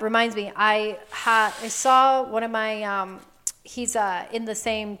that reminds me, I saw one of my, he's in the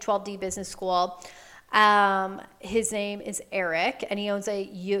same 12D business school. His name is Eric, and he owns a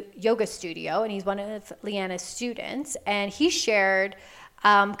yoga studio, and he's one of Liana's students. And he shared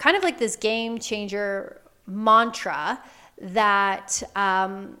kind of like this game changer mantra that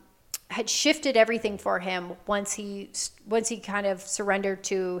had shifted everything for him once he kind of surrendered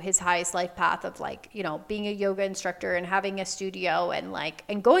to his highest life path of like, you know, being a yoga instructor and having a studio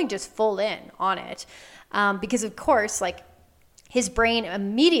and going just full in on it. Because of course, like, his brain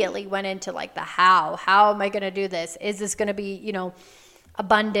immediately went into like the how am I going to do this? Is this going to be, you know,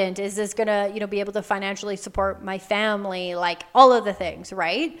 abundant? Is this going to, you know, be able to financially support my family? Like all of the things.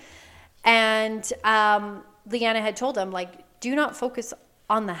 Right. And, Liana had told him, like, do not focus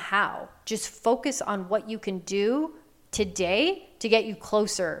on the how, just focus on what you can do today to get you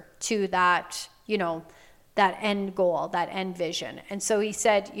closer to that, you know, that end goal, that end vision. And so he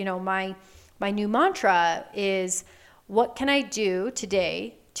said, you know, my new mantra is, what can I do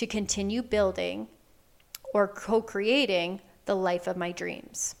today to continue building or co-creating the life of my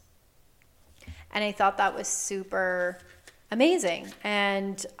dreams? And I thought that was super amazing.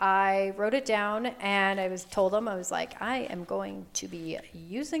 And I wrote it down, and I told him, I was like, I am going to be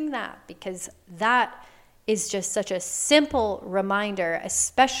using that, because that is just such a simple reminder,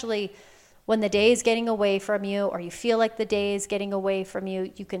 especially when the day is getting away from you, or you feel like the day is getting away from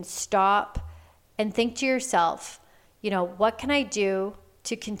you. You can stop and think to yourself, you know, what can I do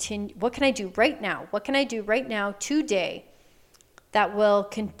to continue? What can I do right now? What can I do right now today that will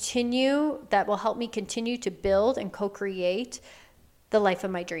help me continue to build and co-create the life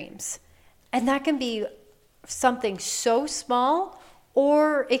of my dreams? And that can be something so small,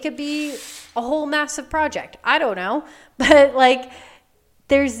 or it could be a whole massive project. I don't know. But like,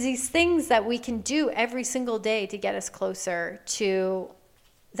 there's these things that we can do every single day to get us closer to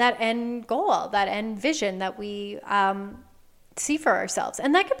that end goal, that end vision that we see for ourselves.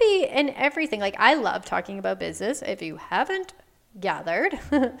 And that could be in everything. Like, I love talking about business. If you haven't gathered,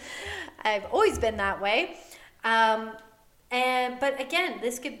 I've always been that way. But again,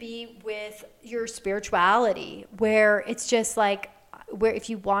 this could be with your spirituality, where it's just like, where if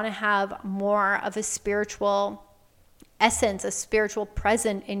you want to have more of a spiritual essence, a spiritual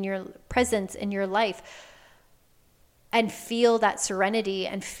presence in your life, and feel that serenity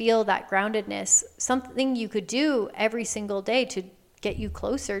and feel that groundedness, something you could do every single day to get you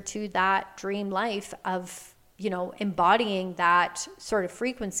closer to that dream life of, you know, embodying that sort of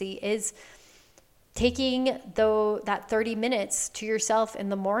frequency, is taking that 30 minutes to yourself in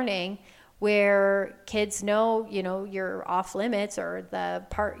the morning, where kids know, you know, you're off limits, or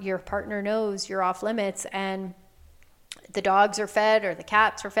your partner knows you're off limits, and the dogs are fed or the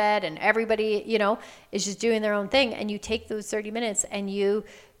cats are fed, and everybody, you know, is just doing their own thing. And you take those 30 minutes and you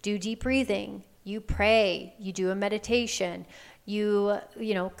do deep breathing, you pray, you do a meditation, you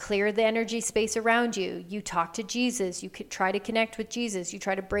know, clear the energy space around you, you talk to Jesus, you could try to connect with Jesus, you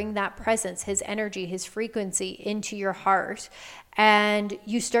try to bring that presence, his energy, his frequency into your heart, and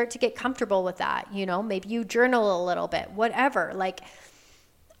you start to get comfortable with that. You know, maybe you journal a little bit, whatever. Like,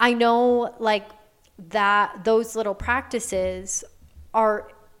 I know, like, that those little practices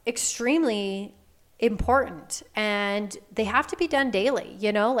are extremely important, and they have to be done daily,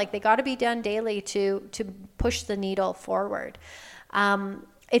 you know, like they got to be done daily to push the needle forward.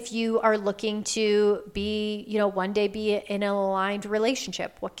 If you are looking to be, you know, one day be in an aligned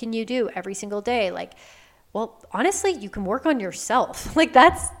relationship, what can you do every single day? Like, well, honestly, you can work on yourself. Like,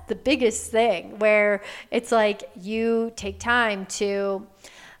 that's the biggest thing, where it's like you take time to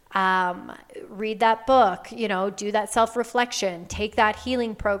read that book, you know, do that self-reflection, take that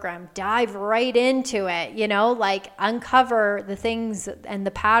healing program, dive right into it, you know, like uncover the things and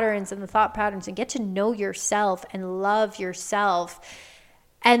the patterns and the thought patterns, and get to know yourself and love yourself.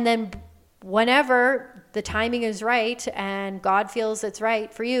 And then whenever the timing is right and God feels it's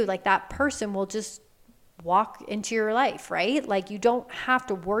right for you, like that person will just walk into your life, right? Like, you don't have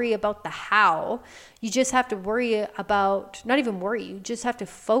to worry about the how. You just have to worry about, not even worry, you just have to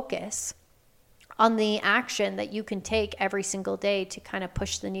focus on the action that you can take every single day to kind of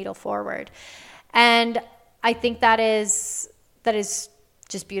push the needle forward. And I think that is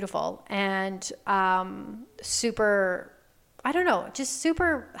just beautiful and super, I don't know, just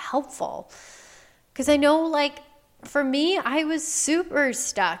super helpful. Because I know, like, for me, I was super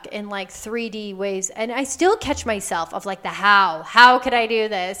stuck in like 3D ways, and I still catch myself of like the how could I do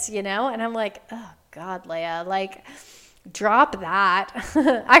this, you know? And I'm like, oh God, Leia, like, drop that.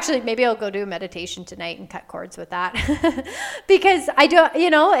 Actually, maybe I'll go do a meditation tonight and cut cords with that because I don't, you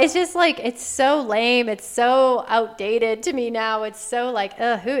know, it's just like, it's so lame. It's so outdated to me now. It's so like,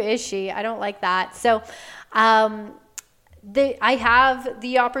 who is she? I don't like that. So, I have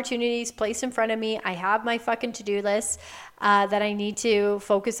the opportunities placed in front of me. I have my fucking to-do list that I need to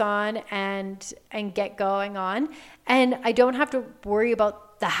focus on and get going on. And I don't have to worry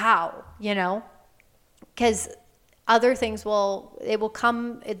about the how, because other things will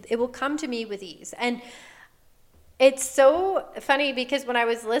come to me with ease. And it's so funny because when I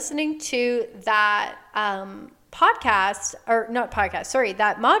was listening to that that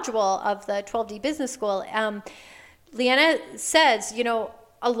module of the 12D Business School, Liana says,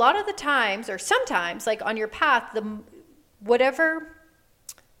 a lot of the times, or sometimes, like on your path, the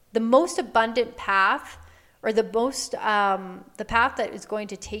most abundant path, or the path that is going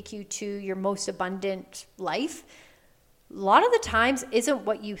to take you to your most abundant life, a lot of the times isn't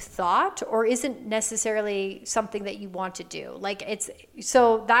what you thought, or isn't necessarily something that you want to do.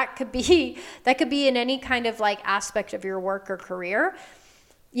 So that could be in any kind of like aspect of your work or career.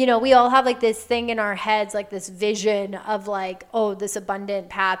 We all have like this thing in our heads, like this vision of like, oh, this abundant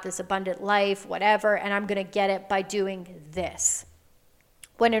path, this abundant life, whatever, and I'm going to get it by doing this.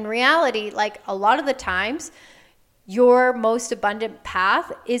 When in reality, like a lot of the times, your most abundant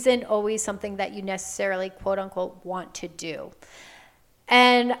path isn't always something that you necessarily, quote unquote, want to do.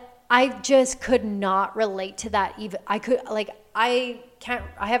 And I just could not relate to that. Even I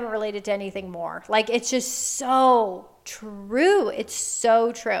haven't related to anything more. Like, it's just so true. It's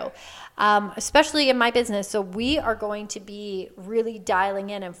so true. Especially in my business. So we are going to be really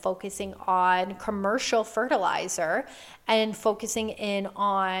dialing in and focusing on commercial fertilizer and focusing in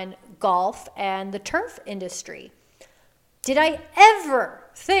on golf and the turf industry. Did I ever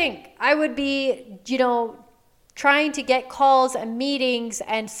think I would be, trying to get calls and meetings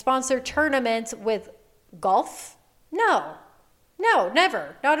and sponsor tournaments with golf? No,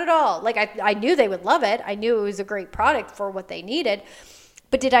 never. Not at all. Like, I knew they would love it. I knew it was a great product for what they needed.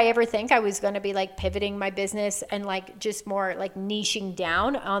 But did I ever think I was going to be like pivoting my business and like just more like niching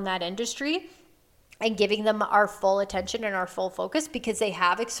down on that industry and giving them our full attention and our full focus, because they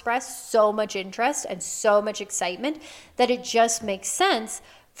have expressed so much interest and so much excitement that it just makes sense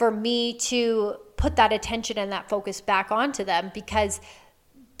for me to put that attention and that focus back onto them, because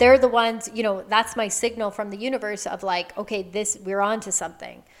they're the ones, that's my signal from the universe of like, okay, we're on to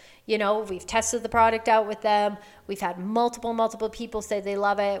something. We've tested the product out with them. We've had multiple people say they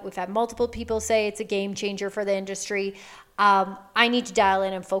love it. We've had multiple people say it's a game changer for the industry. I need to dial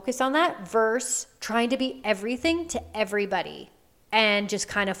in and focus on that versus trying to be everything to everybody and just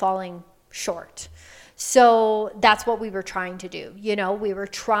kind of falling short. So that's what we were trying to do. We were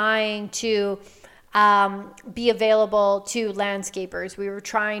trying to be available to landscapers. We were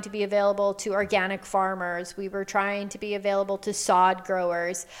trying to be available to organic farmers. We were trying to be available to sod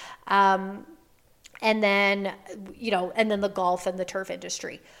growers. And then the golf and the turf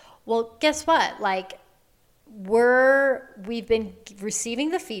industry. Well, guess what? Like, we've been receiving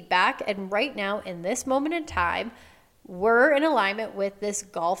the feedback, and right now in this moment in time, we're in alignment with this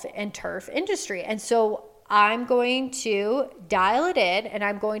golf and turf industry. And so I'm going to dial it in and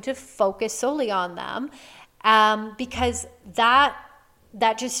I'm going to focus solely on them, because that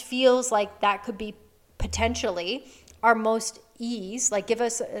just feels like that could be potentially our most ease, like give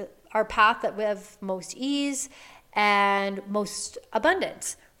us our path that we have most ease and most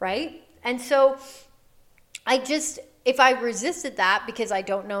abundance, right? And so if I resisted that because I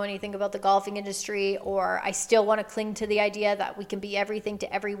don't know anything about the golfing industry, or I still want to cling to the idea that we can be everything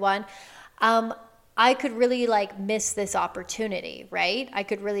to everyone, I could really like miss this opportunity, right? I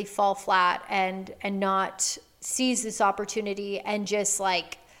could really fall flat and not seize this opportunity and just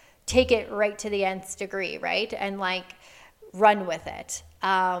like take it right to the nth degree, right? And like run with it.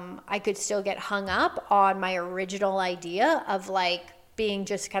 I could still get hung up on my original idea of like being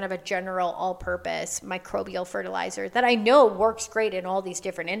just kind of a general all-purpose microbial fertilizer that I know works great in all these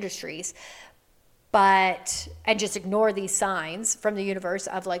different industries, and just ignore these signs from the universe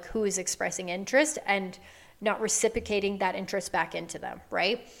of like who is expressing interest and not reciprocating that interest back into them,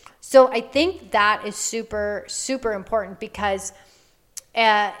 right? So I think that is super, super important, because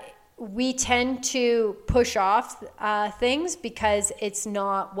we tend to push off things because it's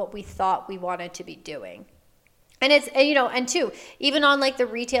not what we thought we wanted to be doing. And it's, and two, even on like the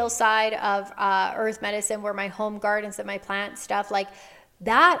retail side of earth medicine, where my home gardens and my plant stuff, like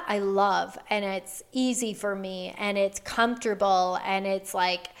that I love, and it's easy for me and it's comfortable, and it's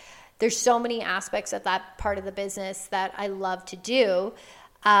like there's so many aspects of that part of the business that I love to do.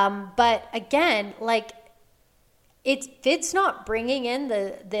 But again, like it's not bringing in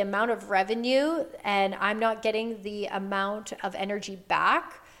the amount of revenue, and I'm not getting the amount of energy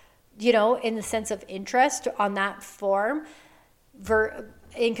back, in the sense of interest on that form,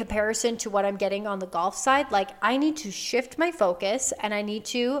 in comparison to what I'm getting on the golf side. Like, I need to shift my focus and I need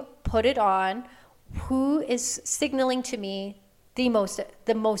to put it on who is signaling to me the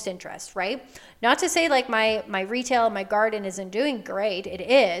most interest, right? Not to say like my retail, my garden isn't doing great. It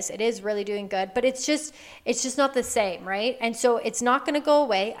is really doing good, but it's just not the same, right? And so it's not going to go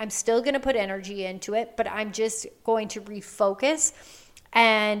away. I'm still going to put energy into it, but I'm just going to refocus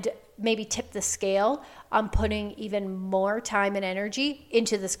and maybe tip the scale on putting even more time and energy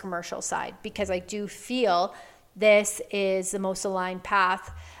into this commercial side, because I do feel this is the most aligned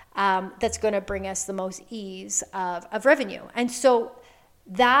path that's going to bring us the most ease of revenue. And so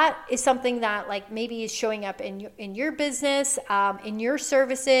that is something that like maybe is showing up in your business, in your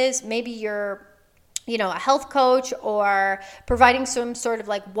services. Maybe you're, a health coach or providing some sort of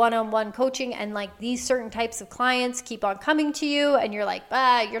like one-on-one coaching, and like these certain types of clients keep on coming to you and you're like,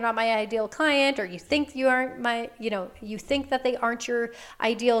 you're not my ideal client, or you think you aren't you think that they aren't your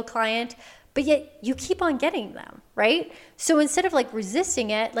ideal client, but yet you keep on getting them, right? So instead of like resisting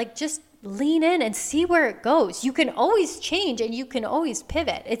it, like just lean in and see where it goes. You can always change and you can always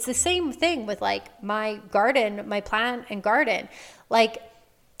pivot. It's the same thing with like my garden, my plant and garden. Like,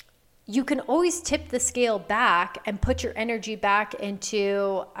 you can always tip the scale back and put your energy back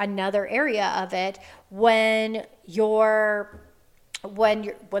into another area of it when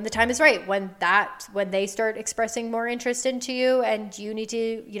the time is right, when they start expressing more interest into you, and you need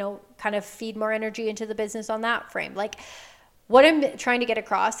to, kind of feed more energy into the business on that frame. Like, what I'm trying to get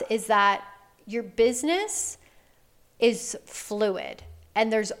across is that your business is fluid. And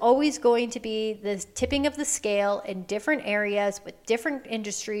there's always going to be this tipping of the scale in different areas with different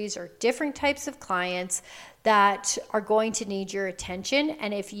industries or different types of clients that are going to need your attention.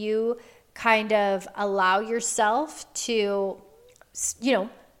 And if you kind of allow yourself to,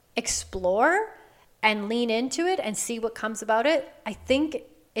 explore and lean into it and see what comes about it, I think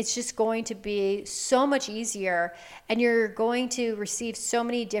it's just going to be so much easier, and you're going to receive so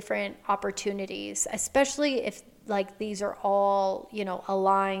many different opportunities, especially if like these are all,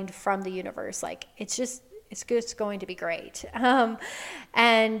 aligned from the universe. Like, it's just going to be great.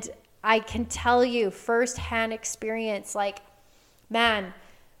 And I can tell you firsthand experience, like, man,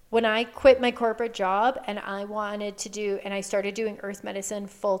 when I quit my corporate job and I started doing earth medicine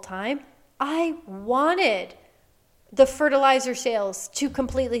full time, I wanted the fertilizer sales to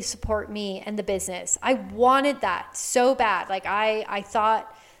completely support me and the business. I wanted that so bad. Like, I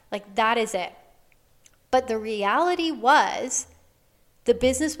thought like that is it. But the reality was the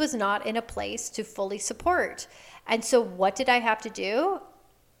business was not in a place to fully support. And so what did I have to do?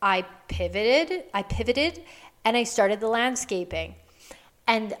 I pivoted and I started the landscaping.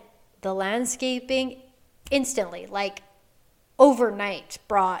 And the landscaping instantly, like overnight,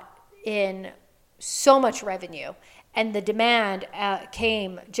 brought in so much revenue. And the demand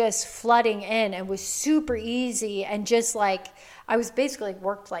came just flooding in and was super easy. And just like, I was basically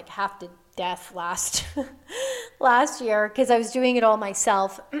worked like half to death last year, because I was doing it all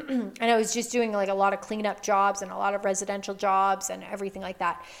myself. And I was just doing like a lot of cleanup jobs and a lot of residential jobs and everything like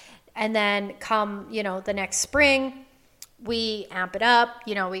that. And then come, the next spring, we amp it up,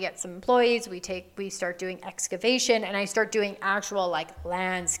 we get some employees, we start doing excavation, and I start doing actual like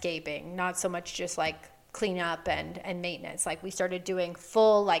landscaping, not so much just like cleanup and maintenance. Like, we started doing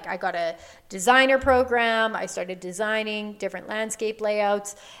full, like, I got a designer program, I started designing different landscape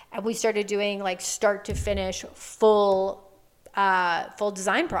layouts, and we started doing like start to finish full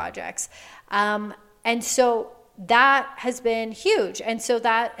design projects. And so that has been huge. And so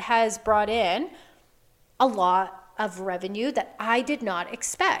that has brought in a lot of revenue that I did not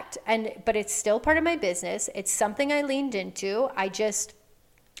expect. But it's still part of my business. It's something I leaned into. I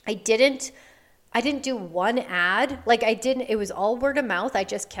didn't do one ad. Like, it was all word of mouth. I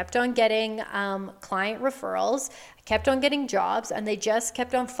just kept on getting client referrals. I kept on getting jobs, and they just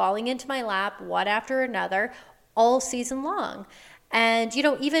kept on falling into my lap one after another all season long. And,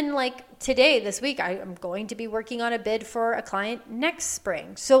 even like this week, I'm going to be working on a bid for a client next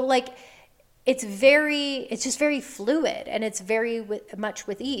spring. So like, it's just very fluid, and it's very much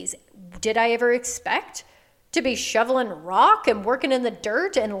with ease. Did I ever expect to be shoveling rock and working in the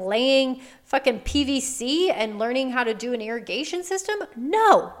dirt and laying fucking PVC and learning how to do an irrigation system?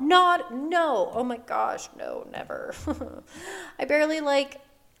 No. Oh my gosh, no, never. I barely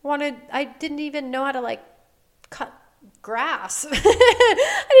I didn't even know how to cut grass. I didn't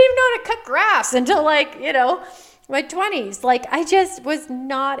even know how to cut grass until my 20s. I just was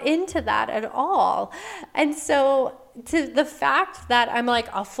not into that at all. And so to the fact that I'm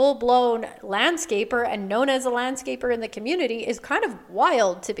a full-blown landscaper and known as a landscaper in the community is kind of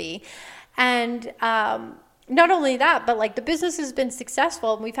wild to me. And not only that, but like the business has been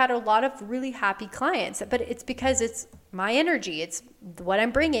successful and we've had a lot of really happy clients, but it's because it's my energy. It's what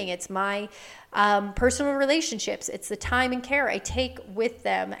I'm bringing. It's my personal relationships. It's the time and care I take with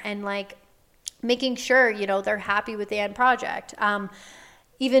them and like making sure, you know, they're happy with the end project.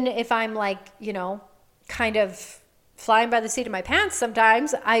 Even if I'm like, you know, kind of flying by the seat of my pants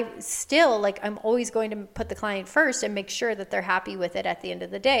sometimes, I still like, I'm always going to put the client first and make sure that they're happy with it at the end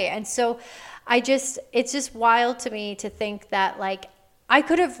of the day. And so it's just wild to me to think that like I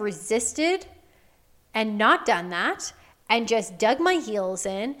could have resisted and not done that and just dug my heels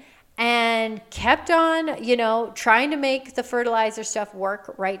in and kept on, you know, trying to make the fertilizer stuff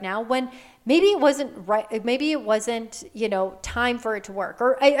work right now when maybe it wasn't right. Maybe it wasn't, you know, time for it to work,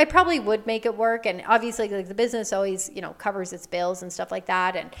 or I probably would make it work. And obviously like the business always, you know, covers its bills and stuff like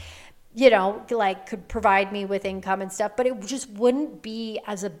that. And, you know, like could provide me with income and stuff, but it just wouldn't be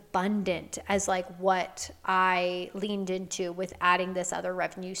as abundant as like what I leaned into with adding this other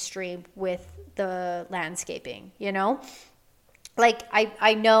revenue stream with the landscaping, you know? Like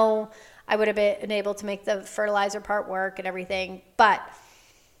I know I would have been able to make the fertilizer part work and everything, but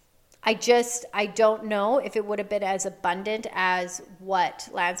I don't know if it would have been as abundant as what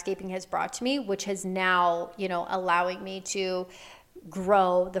landscaping has brought to me, which has now, you know, allowing me to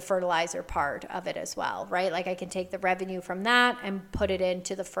grow the fertilizer part of it as well, right? Like I can take the revenue from that and put it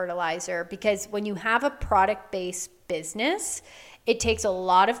into the fertilizer, because when you have a product-based business, it takes a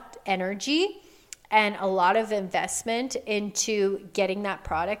lot of energy and a lot of investment into getting that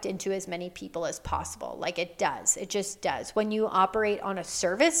product into as many people as possible. Like it just does. When you operate on a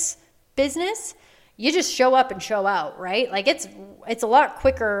service business, you just show up and show out, right? Like it's a lot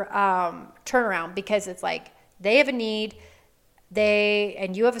quicker turnaround, because it's like they have a need,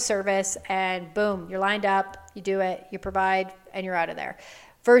 and you have a service, and boom, you're lined up, you do it, you provide, and you're out of there.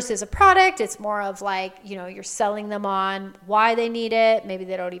 Versus a product, it's more of like, you know, you're selling them on why they need it. Maybe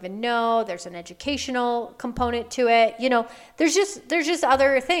they don't even know. There's an educational component to it. You know, there's just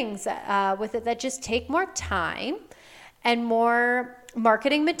other things with it that just take more time and more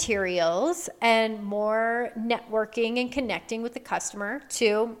marketing materials and more networking and connecting with the customer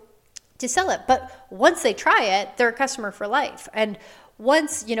to sell it. But once they try it, they're a customer for life. And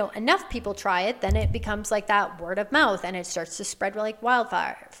once, you know, enough people try it, then it becomes like that word of mouth and it starts to spread like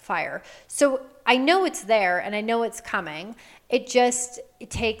wildfire. So I know it's there and I know it's coming. It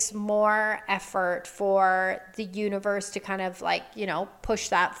takes more effort for the universe to kind of like, you know, push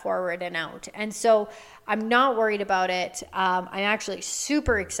that forward and out. And so I'm not worried about it. I'm actually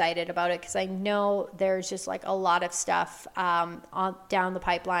super excited about it because I know there's just like a lot of stuff down the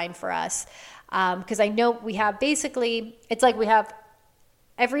pipeline for us. Because I know we have it's like we have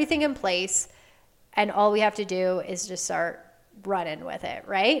everything in place and all we have to do is just start running with it,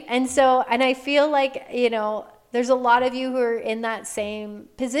 right? And I feel like, you know, there's a lot of you who are in that same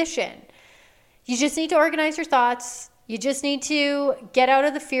position. You just need to organize your thoughts. You just need to get out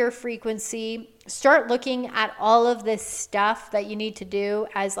of the fear frequency, start looking at all of this stuff that you need to do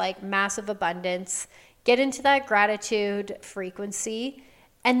as like massive abundance, get into that gratitude frequency,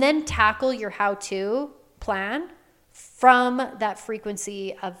 and then tackle your how-to plan from that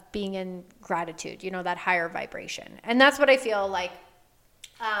frequency of being in gratitude, you know, that higher vibration. And that's what I feel like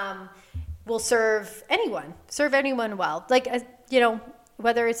will serve anyone well. Like, you know,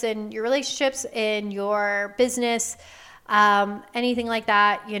 whether it's in your relationships, in your business, anything like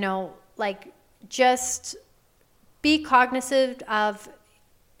that, you know, like just be cognizant of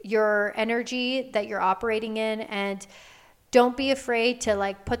your energy that you're operating in, and don't be afraid to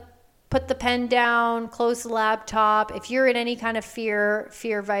like put the pen down, close the laptop. If you're in any kind of fear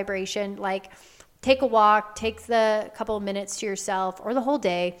vibration, like take a walk, take the couple of minutes to yourself or the whole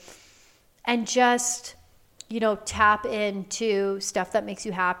day, and just, you know, tap into stuff that makes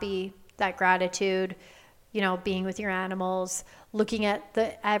you happy, that gratitude, you know, being with your animals, looking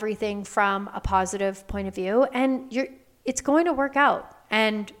at everything from a positive point of view, and it's going to work out,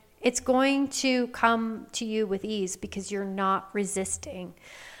 and it's going to come to you with ease because you're not resisting.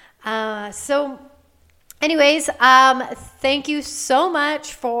 So anyways, thank you so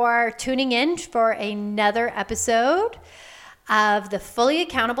much for tuning in for another episode of the Fully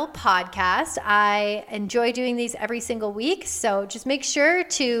Accountable podcast. I enjoy doing these every single week. So just make sure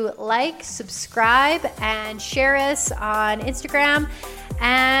to like, subscribe, and share us on Instagram.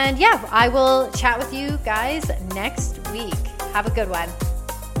 And yeah, I will chat with you guys next week. Have a good one.